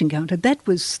Marriage Encounter, that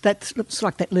looks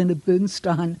like that Leonard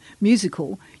Bernstein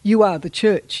musical, You Are the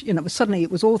Church. You know, suddenly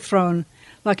it was all thrown,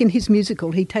 like in his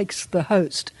musical, he takes the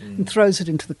host and throws it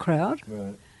into the crowd.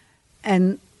 Right.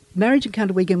 And Marriage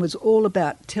Encounter Weekend was all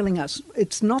about telling us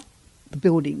it's not the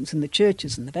buildings and the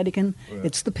churches and the Vatican,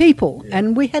 it's the people. Yeah.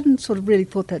 And we hadn't sort of really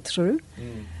thought that through.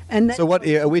 And so what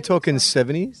are we talking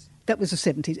 70s? That was the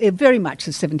 70s, very much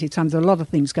the 70s times. There were a lot of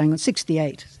things going on,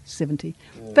 68, 70.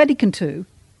 Yeah. Vatican II,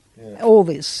 all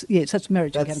this, yes, that's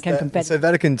Marriage Encounter came from Vatican. So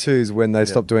Vatican II is when they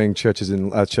stopped doing churches in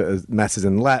masses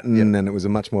in Latin, and it was a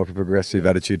much more progressive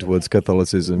attitude towards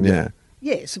Catholicism,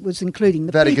 Yes, it was including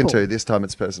the Vatican people. II, this time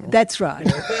it's personal. That's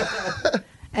right.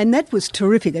 And that was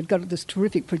terrific. It got this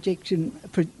terrific projection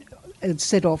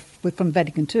set off from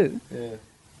Vatican II. Yeah.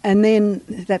 And then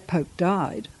that Pope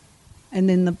died. And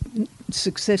then the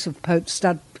successive popes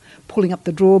started pulling up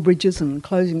the drawbridges and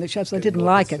closing the shutters. They didn't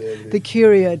like it. The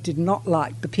Curia did not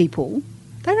like the people.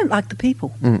 They don't like the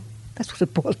people. That's what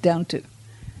it boiled down to.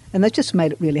 And that just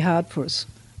made it really hard for us.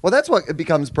 Well, that's why it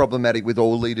becomes problematic with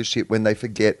all leadership when they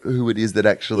forget who it is that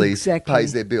actually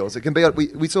pays their bills. It can be.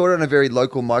 We saw it on a very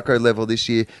local micro level this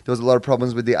year. There was a lot of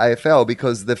problems with the AFL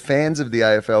because the fans of the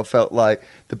AFL felt like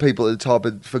the people at the top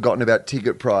had forgotten about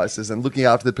ticket prices and looking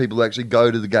after the people who actually go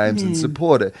to the games and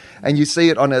support it. And you see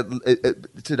it on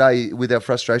today with our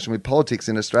frustration with politics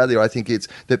in Australia. I think it's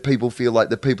that people feel like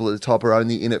the people at the top are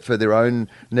only in it for their own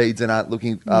needs and aren't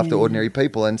looking after ordinary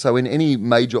people. And so in any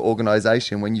major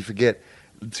organisation, when you forget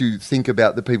to think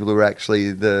about the people who are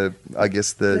actually the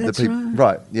people.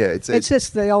 Right. Yeah. It's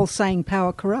just the old saying,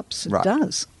 power corrupts. It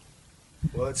does.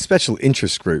 Well, it's special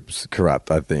interest groups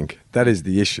corrupt, I think. That is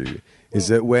the issue. is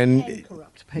that when Can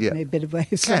corrupt. Yeah. A better way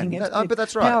of saying it. But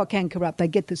that's right. Power can corrupt. They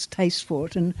get this taste for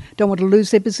it and don't want to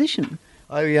lose their position.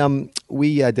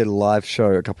 we did a live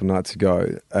show a couple of nights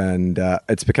ago, and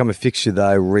it's become a fixture that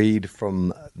I read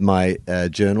from my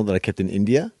journal that I kept in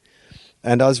India.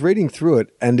 And I was reading through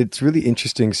it, and it's really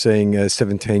interesting seeing a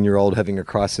 17-year-old having a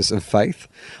crisis of faith.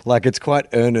 Like, it's quite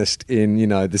earnest in,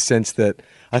 the sense that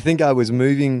I think I was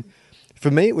moving. For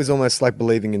me, it was almost like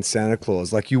believing in Santa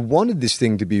Claus. Like, you wanted this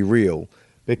thing to be real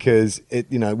because it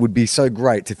would be so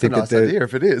great to think It's a that nice idea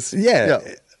if it is. Yeah.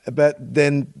 But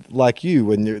then, like you,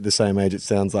 when you're at the same age, it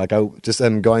sounds like I just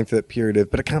am going through that period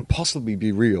of, but it can't possibly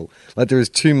be real. Like, there is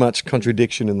too much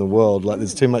contradiction in the world. Like,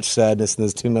 there's too much sadness and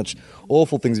there's too much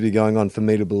awful things to be going on for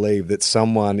me to believe that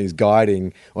someone is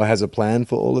guiding or has a plan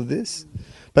for all of this.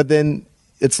 But then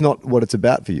it's not what it's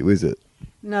about for you, is it?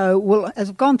 No, well, as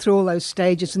I've gone through all those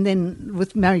stages, and then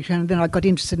with marriage, and then I got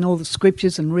interested in all the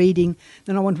scriptures and reading.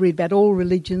 Then I wanted to read about all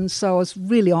religions, so I was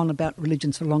really on about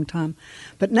religions for a long time.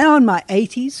 But now in my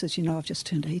 80s, as you know, I've just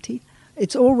turned 80,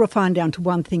 it's all refined down to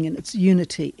one thing, and it's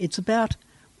unity. It's about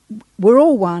we're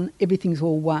all one, everything's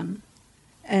all one.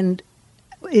 And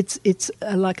it's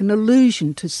like an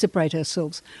illusion to separate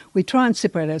ourselves. We try and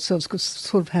separate ourselves because it's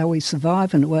sort of how we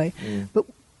survive in a way,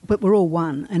 but we're all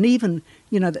one. And even,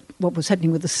 that what was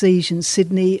happening with the siege in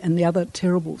Sydney and the other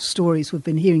terrible stories we've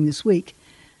been hearing this week,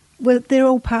 well, they're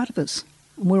all part of us,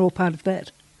 and we're all part of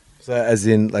that. So as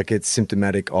in, like, it's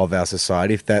symptomatic of our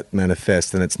society. If that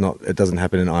manifests, then it doesn't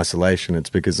happen in isolation. It's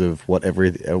because of what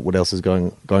else is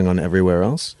going on everywhere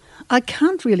else. I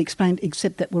can't really explain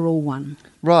except that we're all one.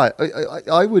 Right.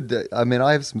 I would. I mean,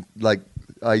 I have some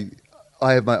I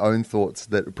have my own thoughts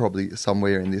that are probably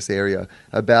somewhere in this area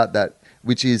about that,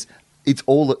 which is it's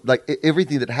all like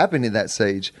everything that happened in that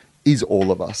siege is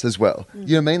all of us as well. You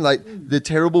know what I mean? Like the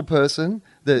terrible person,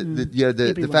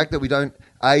 the fact that we don't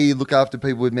A, look after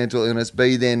people with mental illness,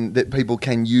 B, then that people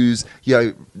can use,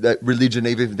 that religion,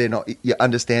 even if they're not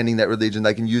understanding that religion,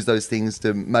 they can use those things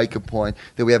to make a point,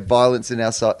 that we have violence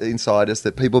inside us,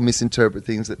 that people misinterpret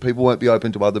things, that people won't be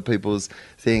open to other people's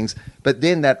things. But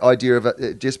then that idea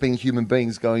of just being human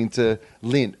beings going to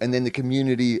Lint, and then the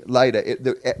community later,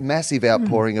 the massive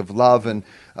outpouring of love and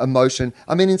emotion.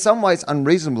 I mean, in some ways,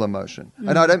 unreasonable emotion.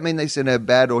 And I don't mean this in a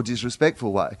bad or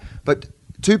disrespectful way, but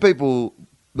two people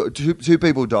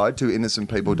died, two innocent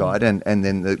people died, and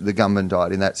then the gunman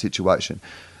died in that situation.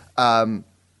 A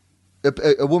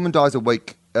woman dies a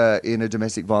week in a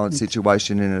domestic violence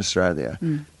situation in Australia.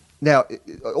 Now,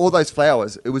 all those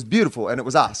flowers, it was beautiful, and it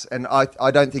was us. And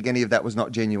I don't think any of that was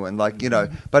not genuine,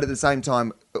 but at the same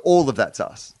time, all of that's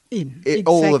us. Exactly.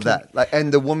 All of that.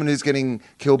 And the woman who's getting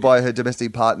killed by her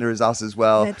domestic partner is us as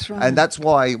well. That's right. And that's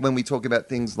why when we talk about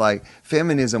things like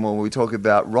feminism, or when we talk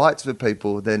about rights for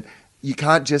people, then you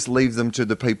can't just leave them to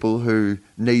the people who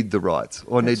need the rights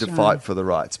or need to fight for the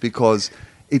rights, because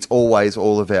it's always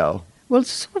all of our... Well,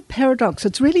 it's sort of paradox.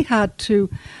 It's really hard to,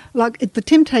 the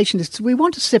temptation is we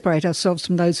want to separate ourselves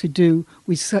from those who do,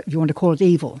 you want to call it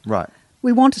evil. Right.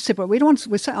 We want to separate.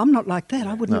 We say, I'm not like that.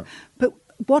 I wouldn't. No. But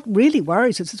what really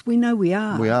worries us is we know we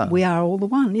are. We are all the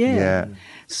one, yeah.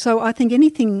 So I think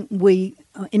anything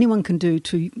anyone can do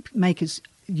to make us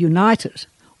united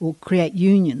or create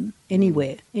union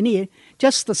anywhere,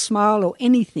 just the smile or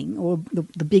anything, or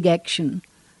the big action,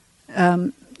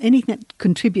 anything that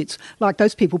contributes, like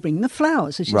those people bringing the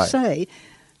flowers, as you say,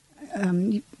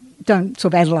 you don't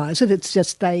sort of analyse it, it's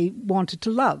just they wanted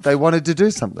to love. They wanted to do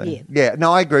something. Yeah,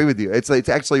 no, I agree with you. It's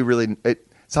actually really...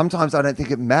 sometimes I don't think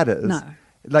it matters. No.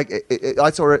 I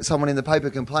saw someone in the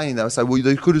paper complaining. They would say, well,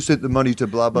 they could have sent the money to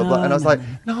blah, blah, blah. And I was like,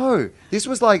 no, this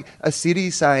was like a city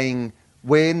saying,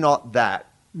 we're not that.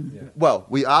 Yeah. Well,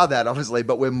 we are that, obviously,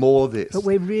 but we're more this. But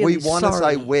we're really We want to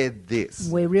say we're this.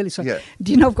 We're really sorry. Yeah.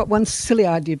 Do you know, I've got one silly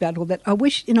idea about all that. I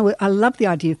wish, I love the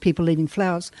idea of people leaving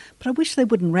flowers, but I wish they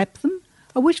wouldn't wrap them.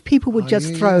 I wish people would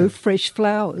just throw fresh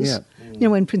flowers. Yeah.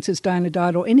 When Princess Diana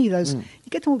died, or any of those, you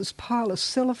get all this pile of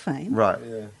cellophane. Right.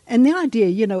 Yeah. And the idea,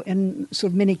 in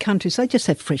sort of many countries, they just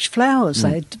have fresh flowers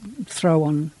they'd throw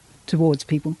on towards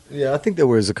people. Yeah, I think there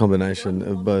was a combination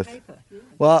of both.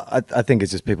 Well, I think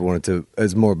it's just people wanted to...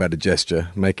 It's more about a gesture,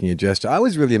 making a gesture. I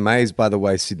was really amazed by the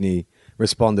way Sydney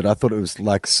responded. I thought it was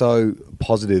so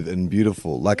positive and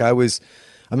beautiful. I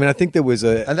think there was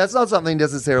a... And that's not something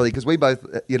necessarily, because we both,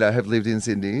 have lived in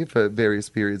Sydney for various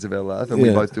periods of our life, and we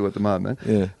both do at the moment.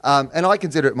 Yeah. And I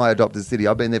consider it my adopted city.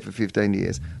 I've been there for 15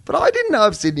 years. But I didn't know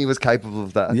if Sydney was capable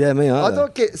of that. Yeah, me either. I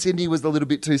thought Sydney was a little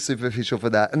bit too superficial for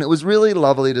that. And it was really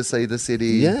lovely to see the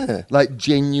city,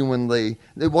 genuinely.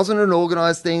 It wasn't an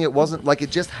organised thing. It wasn't,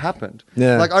 it just happened.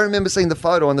 Yeah. I remember seeing the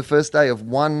photo on the first day of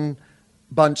one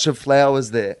bunch of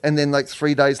flowers there, and then like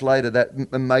 3 days later, that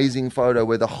amazing photo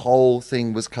where the whole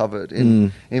thing was covered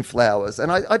in flowers.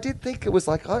 And I did think it was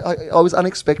like I was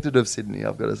unexpected of Sydney,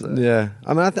 I've got to say. Yeah,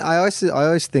 I mean, I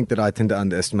always think that I tend to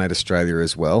underestimate Australia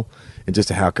as well, and just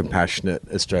how compassionate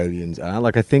Australians are.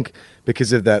 Like, I think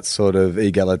because of that sort of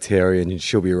egalitarian,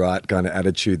 she'll be right kind of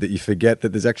attitude, that you forget that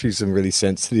there's actually some really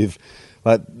sensitive.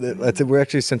 Like, we're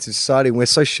actually a sensitive society, and we're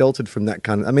so sheltered from that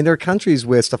kind of. I mean, there are countries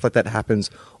where stuff like that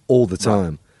happens all the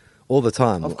time, all the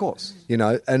time. Of course, you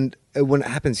know, and when it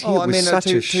happens here, it was such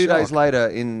a shock. 2 days later,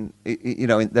 in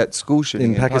that school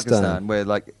shooting in Pakistan, where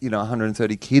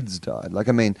 130 kids died. Like,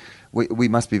 I mean, we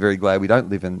must be very glad we don't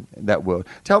live in that world.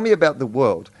 Tell me about the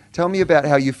world. Tell me about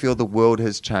how you feel the world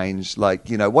has changed. Like,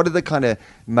 what are the kind of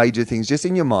major things just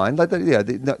in your mind? Like,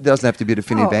 it doesn't have to be a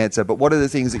definitive answer, but what are the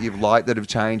things that you've liked that have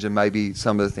changed, and maybe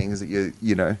some of the things that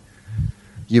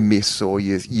you miss or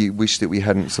you wish that we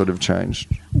hadn't sort of changed?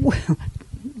 Well,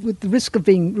 with the risk of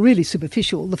being really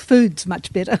superficial, the food's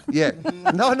much better. Yeah.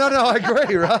 No, I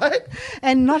agree, right?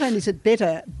 And not only is it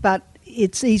better, but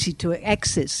it's easy to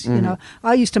access. You know,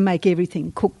 I used to make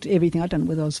cooked everything. I don't know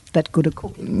whether I was that good at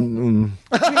cooking.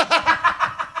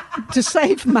 To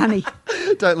save money.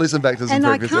 Don't listen back to some and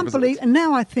previous I can't episodes. believe. And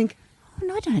now I think, oh,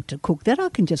 no, I don't have to cook that. I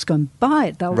can just go and buy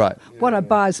it. Right. What I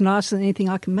buy is nicer than anything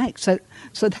I can make. So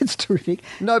that's terrific.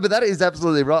 No, but that is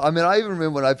absolutely right. I mean, I even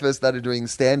remember when I first started doing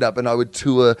stand-up and I would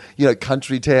tour,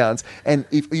 country towns, and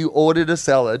if you ordered a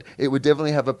salad, it would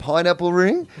definitely have a pineapple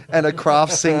ring and a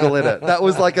craft single in it. That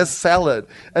was like a salad.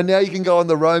 And now you can go on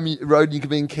the road and you can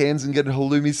be in Cairns and get a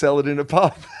halloumi salad in a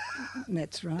pub.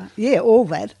 That's right. Yeah, all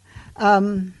that.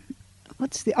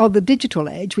 The digital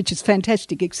age, which is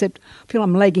fantastic, except I feel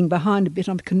I'm lagging behind a bit.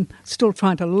 I'm still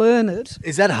trying to learn it.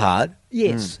 Is that hard?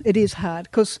 Yes, it is hard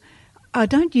because I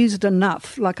don't use it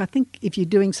enough. Like, I think if you're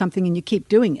doing something and you keep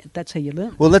doing it, that's how you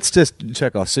learn. Well, let's just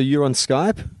check off. So you're on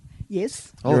Skype?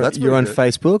 Yes. Oh, that's you're on good.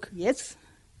 Facebook? Yes.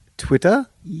 Twitter?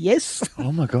 Yes.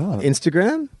 Oh, my God.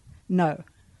 Instagram? No.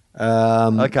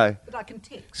 Okay. But I can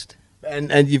text.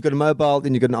 And you've got a mobile,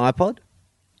 then you've got an iPod?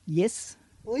 Yes.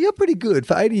 Well, you're pretty good.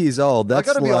 For 80 years old, I've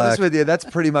got to be honest with you, that's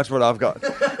pretty much what I've got.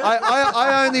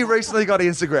 I only recently got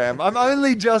Instagram. I'm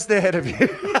only just ahead of you.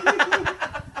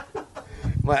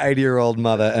 My 80-year-old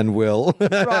mother and Will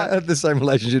have the same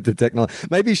relationship to technology.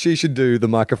 Maybe she should do the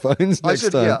microphones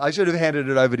next time. Yeah, I should have handed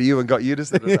it over to you and got you to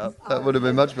set it up. That would have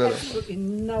been much better. Absolutely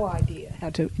no idea how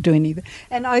to do any of it.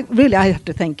 And I have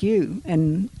to thank you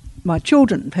and my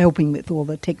children for helping with all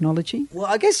the technology. Well,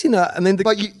 I guess, I mean... But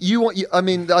I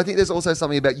think there's also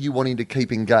something about you wanting to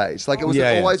keep engaged. Like, it was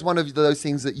always one of those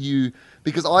things that you...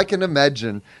 Because I can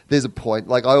imagine there's a point,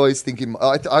 like I always think,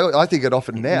 I think it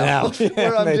often now.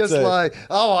 Where I'm just too. Like,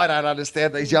 I don't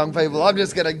understand these young people. I'm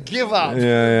just going to give up.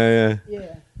 Yeah.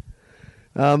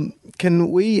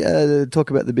 Can we talk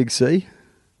about the big C?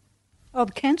 Oh,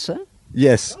 the cancer?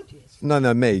 Yes. God, yes.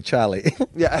 No, me, Charlie.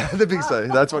 Yeah, the big C.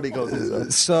 That's what he calls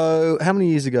it. So, how many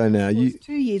years ago now? It was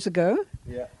 2 years ago.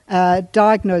 Yeah.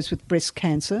 Diagnosed with breast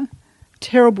cancer.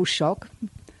 Terrible shock.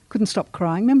 Couldn't stop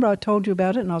crying. Remember I told you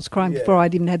about it, and I was crying before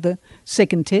I'd even had the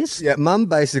second test? Yeah, Mum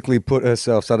basically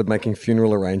started making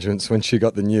funeral arrangements when she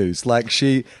got the news. Like,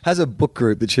 she has a book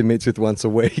group that she meets with once a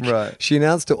week. Right. She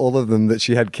announced to all of them that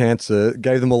she had cancer,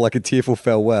 gave them all like a tearful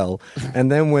farewell,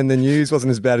 and then when the news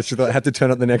wasn't as bad as she thought, had to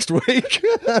turn up the next week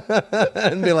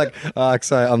and be like,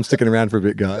 sorry, I'm sticking around for a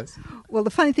bit, guys. Well, the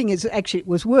funny thing is, actually, it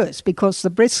was worse because the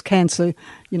breast cancer,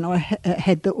 I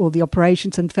had all the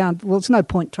operations and found, well, there's no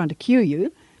point trying to cure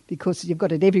you, because you've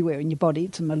got it everywhere in your body.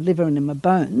 It's in my liver and in my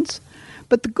bones.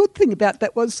 But the good thing about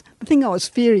that was, the thing I was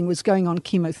fearing was going on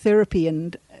chemotherapy,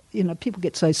 and, people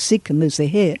get so sick and lose their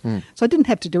hair. So I didn't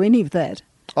have to do any of that.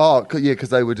 Oh, yeah,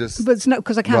 because they were just... But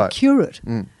because I can't cure it.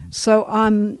 So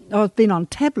I've been on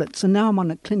tablets, and now I'm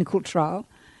on a clinical trial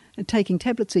and taking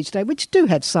tablets each day, which do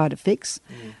have side effects.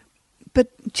 But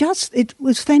it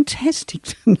was fantastic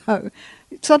to know.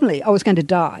 Suddenly, I was going to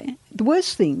die. The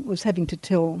worst thing was having to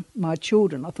tell my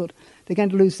children. I thought they're going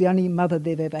to lose the only mother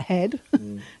they've ever had,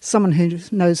 someone who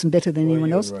knows them better than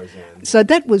anyone else. Roseanne. So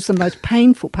that was the most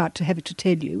painful part, to have to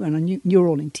tell you, and I knew you were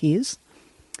all in tears.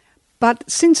 But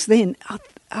since then,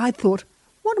 I thought,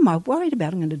 what am I worried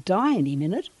about? I'm going to die any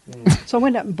minute. So I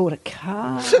went out and bought a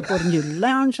car. I bought a new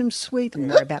lounge room suite. I'm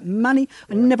worried about money.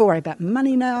 I never worry about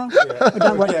money now. I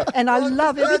don't worry. And I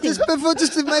love everything.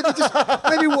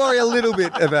 Maybe worry a little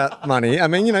bit about money. I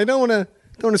mean, you don't want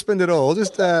to spend it all.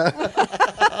 Just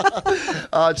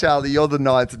Oh, Charlie, you're the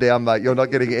ninth down, mate. You're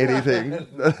not getting anything.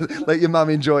 Let your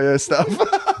mum enjoy her stuff.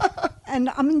 And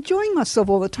I'm enjoying myself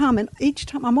all the time. And each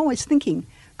time I'm always thinking,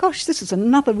 gosh, this is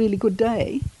another really good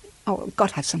day. Oh,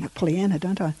 God, I sound like Pollyanna,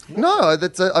 don't I? No, I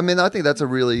think that's a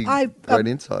really great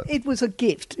insight. It was a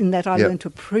gift in that I Yep. learned to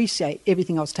appreciate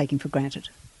everything I was taking for granted.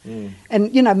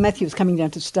 And, Matthew was coming down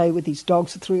to stay with his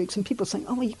dogs for 3 weeks, and people were saying,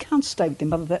 oh, well, you can't stay with them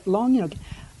mother that long.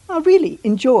 I really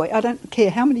enjoy. I don't care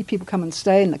how many people come and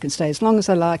stay, and they can stay as long as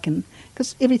they like, and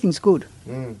because everything's good.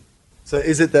 So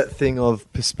is it that thing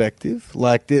of perspective?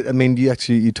 Like,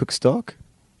 you took stock?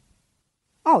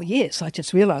 Oh, yes, I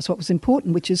just realised what was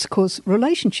important, which is, of course,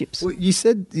 relationships. Well, you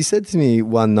said to me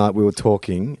one night we were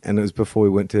talking, and it was before we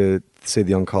went to see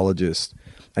the oncologist,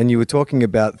 and you were talking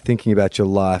about thinking about your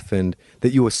life and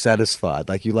that you were satisfied.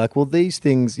 Like, you're like, well, these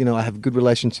things, I have good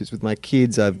relationships with my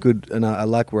kids, and I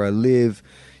like where I live,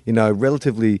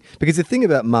 relatively. Because the thing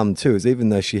about mum, too, is even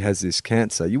though she has this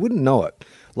cancer, you wouldn't know it.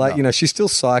 Like, No. she still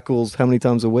cycles how many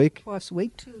times a week? Twice a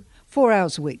week, 4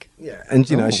 hours a week. Yeah. And,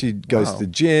 she goes to the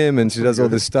gym and she does all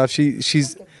this stuff.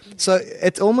 She's so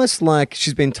it's almost like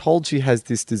she's been told she has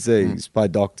this disease by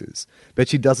doctors, but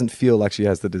she doesn't feel like she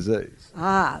has the disease.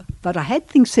 But I had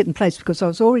things set in place because I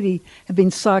have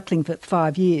been cycling for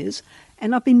 5 years,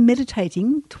 and I've been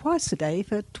meditating twice a day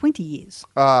for 20 years.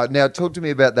 Now, talk to me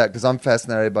about that, because I'm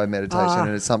fascinated by meditation,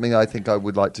 and it's something I think I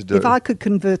would like to do. If I could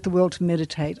convert the world to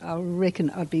meditate, I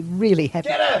reckon I'd be really happy.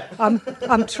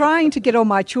 I'm trying to get all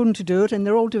my children to do it, and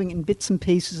they're all doing it in bits and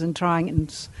pieces and trying it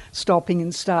and stopping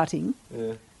and starting.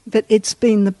 Yeah. But it's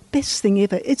been the best thing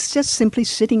ever. It's just simply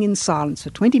sitting in silence for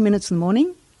 20 minutes in the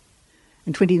morning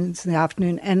and 20 minutes in the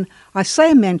afternoon. And I say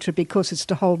a mantra because it's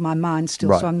to hold my mind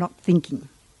still, so I'm not thinking.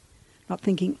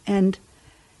 And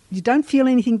you don't feel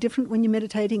anything different when you're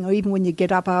meditating, or even when you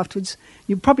get up afterwards.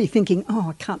 You're probably thinking, oh,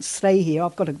 I can't stay here.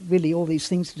 I've got really all these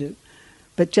things to do.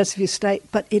 But just if you stay,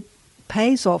 but it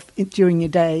pays off during your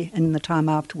day and in the time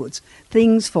afterwards.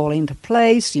 Things fall into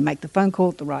place. You make the phone call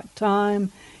at the right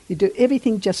time. You do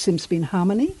everything just seems to be in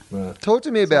harmony. Right. Talk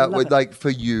to me about, like, for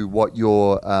you, what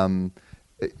your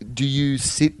do you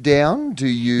sit down?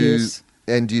 Yes.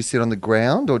 And do you sit on the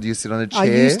ground, or do you sit on a chair? I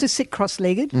used to sit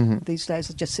cross-legged. These days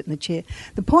I just sit in the chair.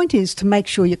 The point is to make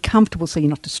sure you're comfortable so you're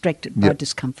not distracted by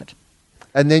discomfort.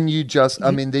 And then you just,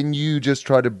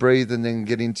 try to breathe and then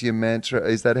get into your mantra.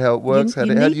 Is that how it works?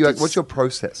 What's your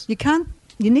process?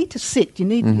 You need to sit. You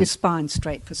need your spine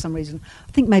straight for some reason.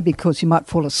 I think maybe because you might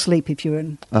fall asleep if you're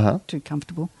too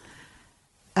comfortable.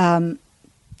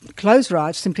 Close your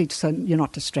eyes simply so you're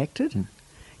not distracted.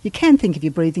 You can think of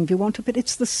your breathing if you want to, but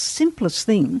it's the simplest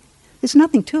thing. There's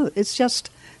nothing to it. It's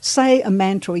just say a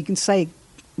mantra, or you can say,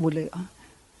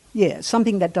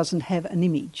 something that doesn't have an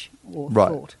image or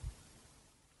thought.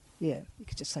 Yeah, you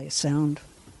could just say a sound.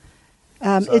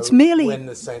 It's merely when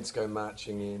the saints go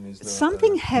marching in. Is not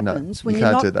something happens when you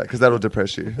you're can't not. do that, because that'll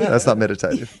depress you. That's not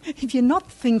meditative. If you're not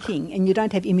thinking and you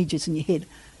don't have images in your head,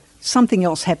 something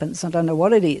else happens. I don't know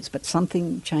what it is, but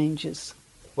something changes.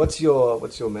 What's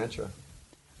your mantra?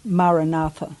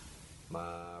 Maranatha.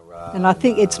 And I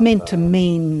think it's meant to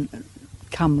mean,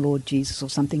 come Lord Jesus or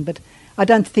something, but I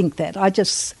don't think that. I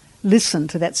just listen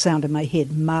to that sound in my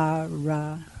head,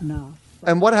 Maranatha.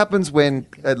 And what happens when,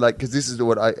 because this is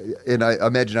what I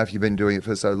imagine after you've been doing it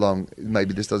for so long,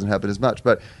 maybe this doesn't happen as much,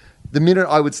 but the minute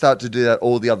I would start to do that,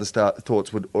 all the other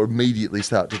thoughts would immediately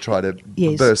start to try to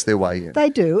burst their way in. They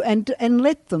do, and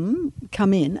let them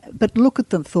come in, but look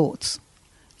at the thoughts.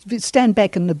 Stand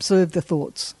back and observe the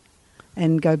thoughts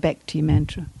and go back to your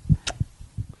mantra.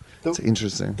 It's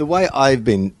interesting. The way I've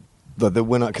been,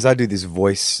 because I do this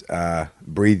voice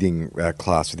breathing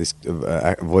class with this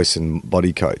voice and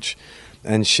body coach,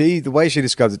 and the way she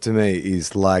describes it to me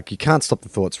is like, you can't stop the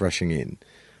thoughts rushing in.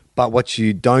 But what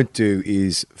you don't do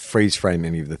is freeze frame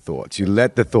any of the thoughts. You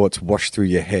let the thoughts wash through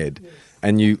your head. Yes.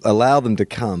 And you allow them to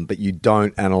come, but you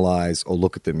don't analyze or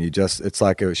look at them. It's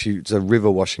like it's a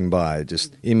river washing by,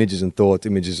 just images and thoughts,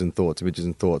 images and thoughts, images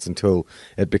and thoughts, until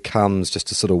it becomes just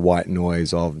a sort of white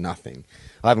noise of nothing.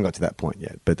 I haven't got to that point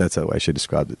yet, but that's the way she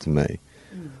described it to me.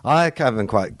 I haven't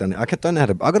quite done it. I've got to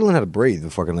learn how to breathe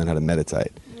before I can learn how to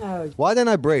meditate. No. Why don't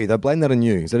I breathe? I blame that on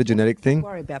you. Is that a genetic thing? Don't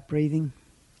worry about breathing.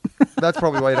 That's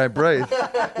probably why you don't breathe.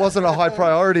 Wasn't a high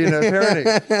priority in her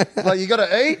parenting. Like, you got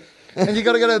to eat. And you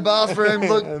got to go to the bathroom.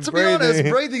 Look, to be honest,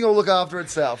 breathing will look after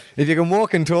itself. If you can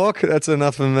walk and talk, that's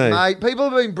enough for me. Mate, people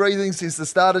have been breathing since the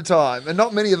start of time, and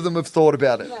not many of them have thought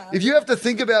about it. No. If you have to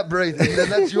think about breathing, then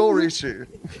that's your issue.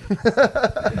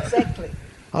 Exactly.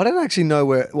 I don't actually know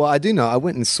where... Well, I do know. I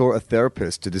went and saw a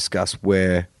therapist to discuss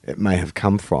where it may have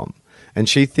come from. And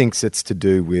she thinks it's to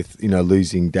do with,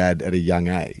 losing dad at a young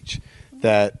age.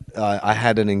 That I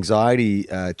had an anxiety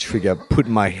trigger put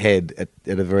in my head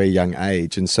at a very young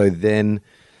age. And so then,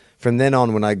 from then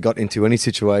on, when I got into any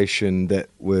situation that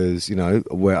was,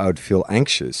 where I would feel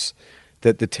anxious,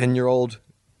 that the 10-year-old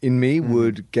in me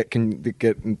would get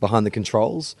behind the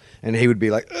controls, and he would be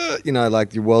like, you know,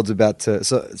 like your world's about to.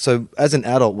 So as an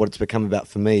adult, what it's become about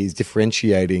for me is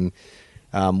differentiating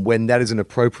when that is an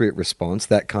appropriate response,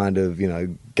 that kind of, you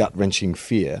know, gut wrenching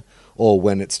fear, or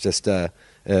when it's just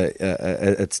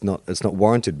it's not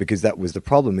warranted, because that was the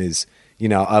problem. Is, you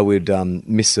know, I would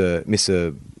miss a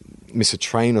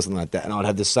train or something like that, and I'd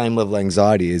have the same level of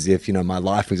anxiety as if, you know, my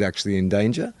life was actually in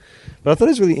danger. But I thought it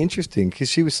was really interesting because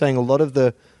she was saying a lot of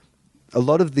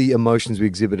the emotions we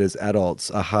exhibit as adults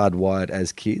are hardwired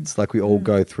as kids. Like, we all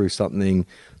go through something.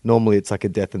 Normally it's like a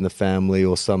death in the family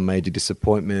or some major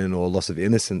disappointment or loss of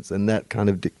innocence, and that kind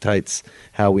of dictates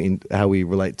how we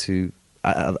relate to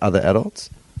other adults.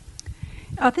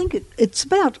 I think it's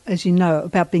about, as you know,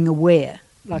 about being aware.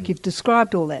 Like you've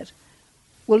described all that.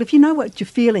 Well, if you know what you're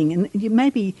feeling, and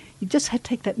you just have to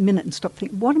take that minute and stop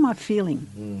thinking, what am I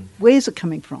feeling? Where's it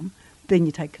coming from? Then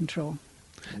you take control.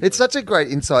 It's such a great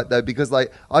insight, though, because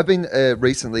like I've been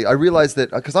recently, I realized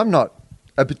that because I'm not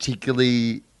a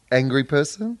particularly angry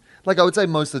person. Like, I would say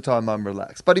most of the time I'm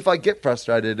relaxed. But if I get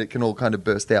frustrated, it can all kind of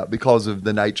burst out because of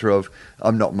the nature of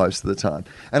I'm not most of the time.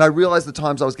 And I realized the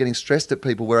times I was getting stressed at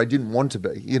people where I didn't want to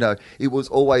be. You know, it was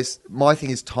always, my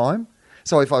thing is time.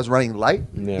 So if I was running late,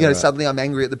 suddenly I'm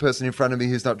angry at the person in front of me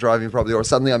who's not driving properly, or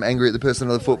suddenly I'm angry at the person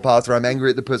on the footpath, or I'm angry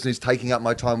at the person who's taking up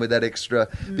my time with that extra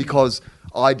because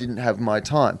I didn't have my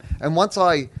time. And once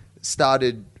I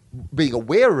started being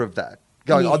aware of that,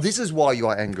 going, oh, this is why you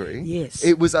are angry. Yes.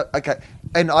 It was, okay.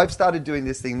 And I've started doing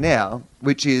this thing now,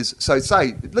 which is, so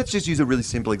say, let's just use a really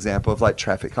simple example of like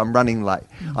traffic. I'm running late.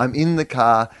 I'm in the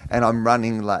car and I'm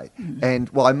running late. And,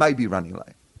 well, I may be running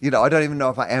late. You know, I don't even know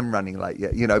if I am running late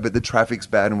yet, you know, but the traffic's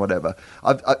bad and whatever.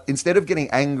 Instead of getting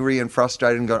angry and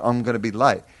frustrated and going, I'm going to be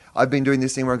late, I've been doing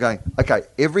this thing where I'm going, okay,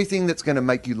 everything that's going to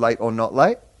make you late or not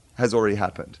late has already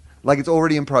happened. Like, it's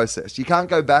already in process. You can't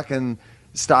go back and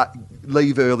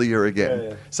leave earlier again.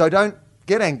 Yeah. So don't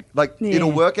get angry. Like,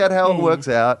 it'll work out how it works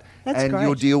out. That's and great.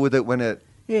 You'll deal with it when it,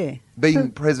 being So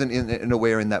present and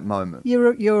aware in that moment.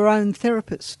 you're your own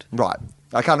therapist. Right.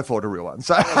 I can't afford a real one.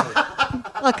 So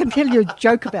I can tell you a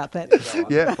joke about that.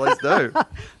 yeah, please do.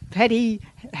 Paddy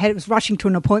was rushing to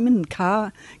an appointment in a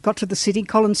car, got to the city,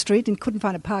 Collins Street, and couldn't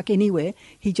find a park anywhere.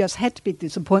 He just had to be at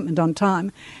this appointment on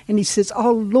time. And he says,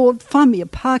 oh, Lord, find me a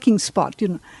parking spot. You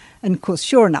know. And, of course,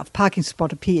 sure enough, parking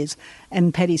spot appears.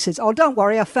 And Paddy says, oh, don't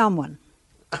worry, I found one.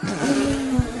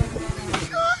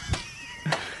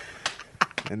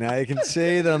 And now you can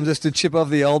see that I'm just a chip off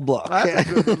the old block. That's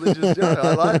a good religious joke.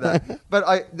 I like that. But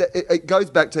it goes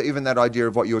back to even that idea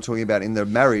of what you were talking about in the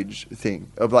marriage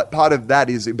thing. Of like, part of that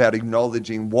is about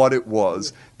acknowledging what it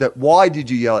was. That why did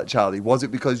you yell at Charlie? Was it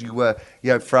because you were,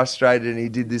 you know, frustrated and he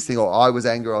did this thing, or I was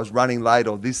angry, I was running late,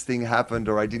 or this thing happened,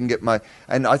 or I didn't get my...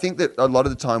 And I think that a lot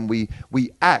of the time we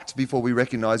act before we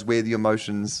recognise where the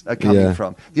emotions are coming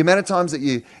from. The amount of times that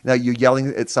you're yelling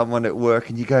at someone at work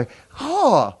and you go,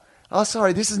 oh,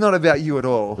 sorry, this is not about you at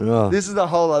all. Oh. This is a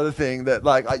whole other thing that,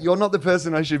 like, you're not the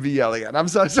person I should be yelling at. I'm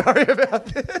so sorry about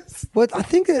this. Well, I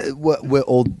think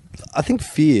I think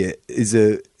fear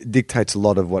dictates a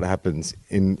lot of what happens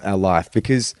in our life,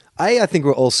 because I think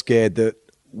we're all scared that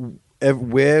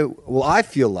I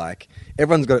feel like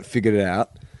everyone's got it figured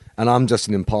out and I'm just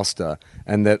an imposter,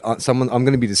 and that I'm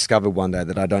going to be discovered one day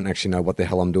that I don't actually know what the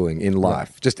hell I'm doing in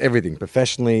life. Just everything,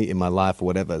 professionally, in my life, or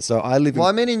whatever. So I live... Well,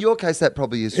 I mean, in your case, that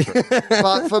probably is true.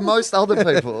 But for most other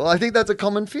people, I think that's a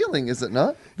common feeling, is it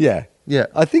not? Yeah. Yeah.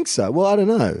 I think so. Well, I don't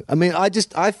know. I mean,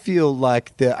 I feel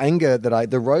like the anger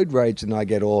the road rage that I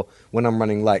get, or when I'm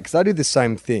running late, because I do the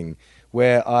same thing,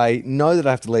 where I know that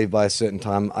I have to leave by a certain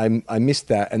time. I miss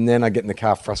that, and then I get in the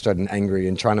car frustrated and angry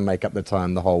and trying to make up the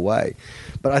time the whole way.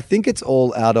 But I think it's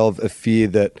all out of a fear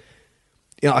that,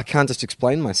 you know, I can't just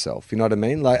explain myself. You know what I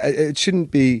mean? Like, it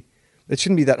shouldn't be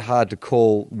that hard to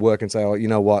call work and say, oh, you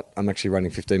know what, I'm actually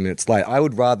running 15 minutes late. I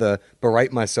would rather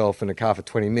berate myself in a car for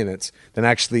 20 minutes than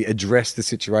actually address the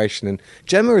situation. And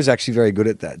Gemma is actually very good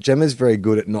at that. Gemma's very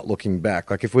good at not looking back.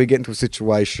 Like, if we get into a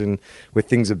situation where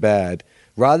things are bad,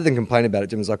 rather than complain about it,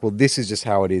 Gemma's like, well, this is just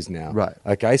how it is now. Right.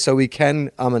 Okay, so we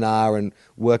can and ah and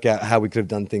work out how we could have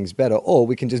done things better, or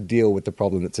we can just deal with the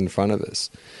problem that's in front of us,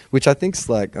 which I think's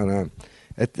like, I don't know,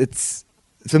 it's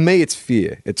for me, it's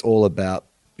fear. It's all about,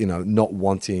 you know, not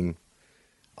wanting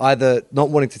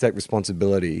to take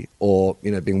responsibility, or,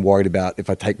 you know, being worried about if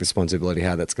I take responsibility,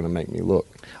 how that's going to make me look.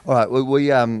 All right. Well,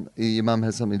 your mum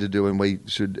has something to do, and we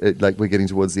should, we're getting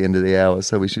towards the end of the hour,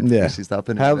 so we should finish this up.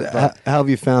 And how have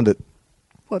you found it?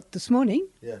 What, this morning?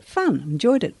 Yeah. Fun.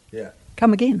 Enjoyed it. Yeah.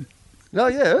 Come again. Oh,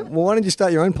 yeah. Well, why don't you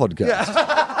start your own podcast?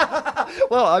 Yeah.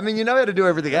 Well, I mean, you know how to do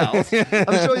everything else.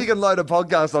 I'm sure you can load a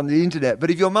podcast on the internet, but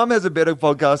if your mum has a better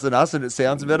podcast than us and it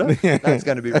sounds better, that's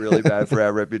going to be really bad for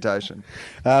our reputation.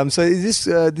 So is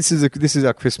this is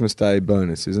our Christmas Day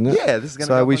bonus, isn't it? Yeah, this is going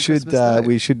to So go we on should Christmas Day.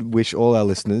 we should wish all our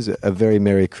listeners a very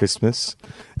Merry Christmas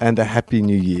and a Happy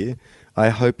New Year. I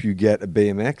hope you get a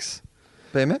BMX.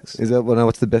 BMX? Is that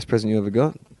what's the best present you ever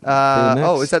got?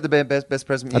 BMX? Is that the best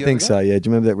present you I think ever so. got? Yeah. Do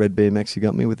you remember that red BMX you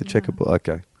got me with the checkerboard?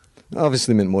 Okay.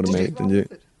 Obviously meant more to me than you.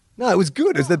 No, it was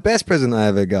good. It was the best present I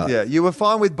ever got. Yeah, you were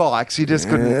fine with bikes. You just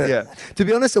couldn't. Yeah. To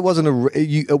be honest, it wasn't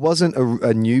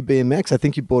a new BMX. I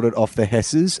think you bought it off the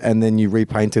Hesses and then you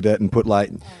repainted it and put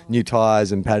like new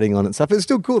tires and padding on it and stuff. It was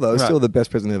still cool though. It was Right. still the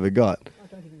best present I ever got.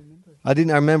 I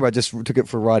remember. I just took it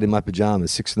for a ride in my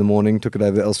pajamas. 6 a.m. Took it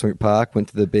over to Ellswick Park. Went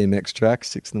to the BMX track.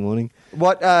 6 a.m.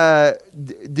 What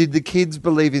did the kids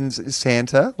believe in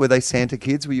Santa? Were they Santa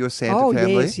kids? Were you a Santa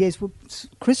family? Yes. Well,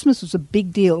 Christmas was a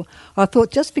big deal. I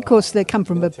thought just because they come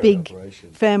from a big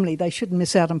family, they shouldn't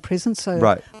miss out on presents. So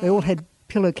Right. they all had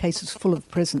pillowcases full of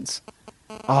presents.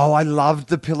 Oh, I loved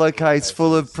the pillowcase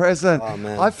full of present. Oh,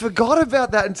 man. I forgot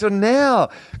about that until now.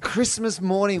 Christmas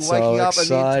morning, So waking up and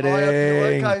the entire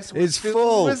exciting. pillowcase was It's filled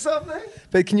full. with something.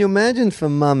 But can you imagine for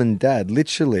mum and dad,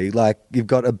 literally, like you've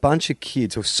got a bunch of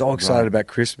kids who are so excited about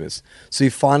Christmas. So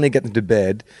you finally get them to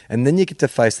bed and then you get to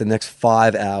face the next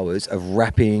 5 hours of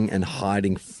wrapping and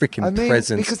hiding freaking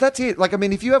presents. Because that's it. Like, I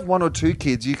mean, if you have 1 or 2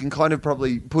 kids, you can kind of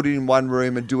probably put it in one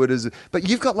room and do it as. But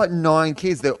you've got like 9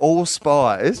 kids. They're all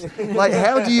spies. Like,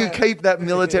 how do you keep that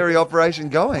military operation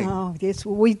going? Oh, yes.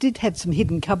 Well, we did have some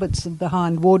hidden cupboards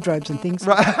behind wardrobes and things.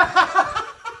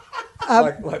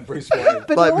 like Bruce Wayne.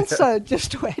 But Like- also,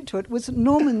 just to add to it, was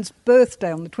Norman's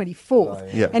birthday on the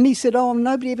 24th. yeah. And he said,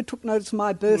 nobody ever took notice of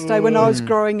my birthday when I was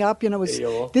growing up. You know,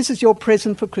 this is your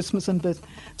present for Christmas and birthday.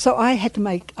 So I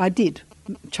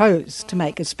chose to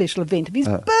make a special event of his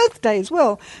birthday as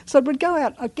well. So we'd go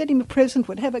out, I'd get him a present,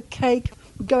 we'd have a cake,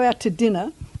 we'd go out to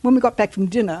dinner. When we got back from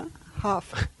dinner,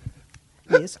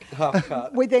 yes.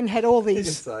 We then had all these. You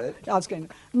can say it. I was going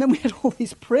to, and then we had all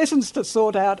these presents to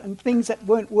sort out and things that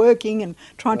weren't working and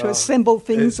trying to assemble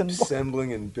things and.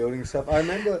 Assembling and building stuff. I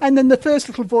remember. And then the first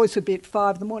little voice would be at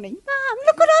 5 in the morning. Mom,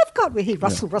 look what I've got. We hear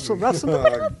Russell. Look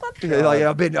what I've got. Yeah, like,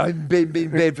 I've been in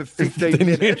bed for 15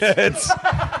 minutes.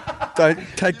 Don't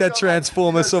take that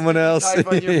transformer, someone else. Tape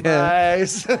on your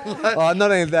face. Oh,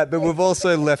 not only that, but we've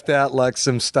also left out like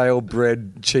some stale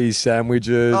bread cheese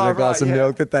sandwiches and a glass of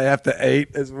milk that they have to eat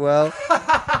as well.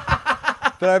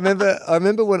 But I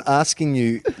remember when asking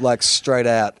you like straight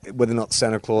out whether or not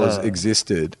Santa Claus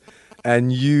existed,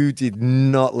 and you did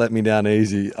not let me down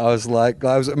easy. I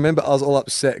remember I was all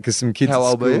upset because some kids. How at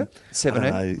old were school- you? 17?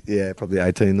 I don't know, yeah, probably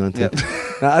 18, 19. Yep.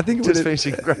 No, I think it Just would've-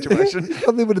 finishing graduation.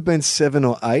 Probably would have been 7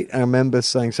 or 8. I remember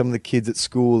saying some of the kids at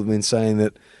school have been saying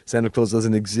that Santa Claus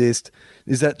doesn't exist.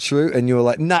 Is that true? And you were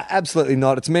like, nah, absolutely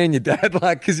not. It's me and your dad.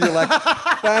 Like, because you're like,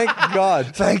 thank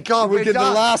God. Thank God we we're did the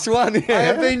done. last one. Yeah. I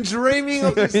have been dreaming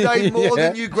of this day more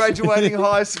than you graduating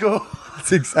high school.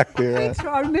 That's exactly right. That's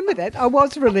right. I remember that. I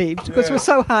was relieved because it was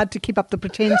so hard to keep up the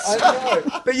pretense. I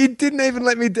know. But you didn't even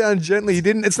let me down gently. You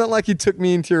didn't. It's not like you took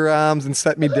me into your arms and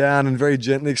sat me down and very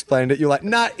gently explained it. You're like,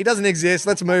 nah, it doesn't exist.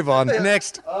 Let's move on.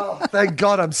 Next. Oh, thank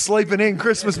God I'm sleeping in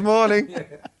Christmas morning.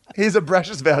 Here's a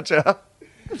Brash's voucher.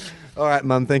 All right,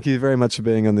 Mum. Thank you very much for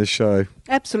being on this show.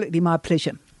 Absolutely my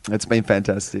pleasure. It's been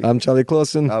fantastic. I'm Charlie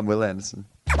Clausen. I'm Will Anderson.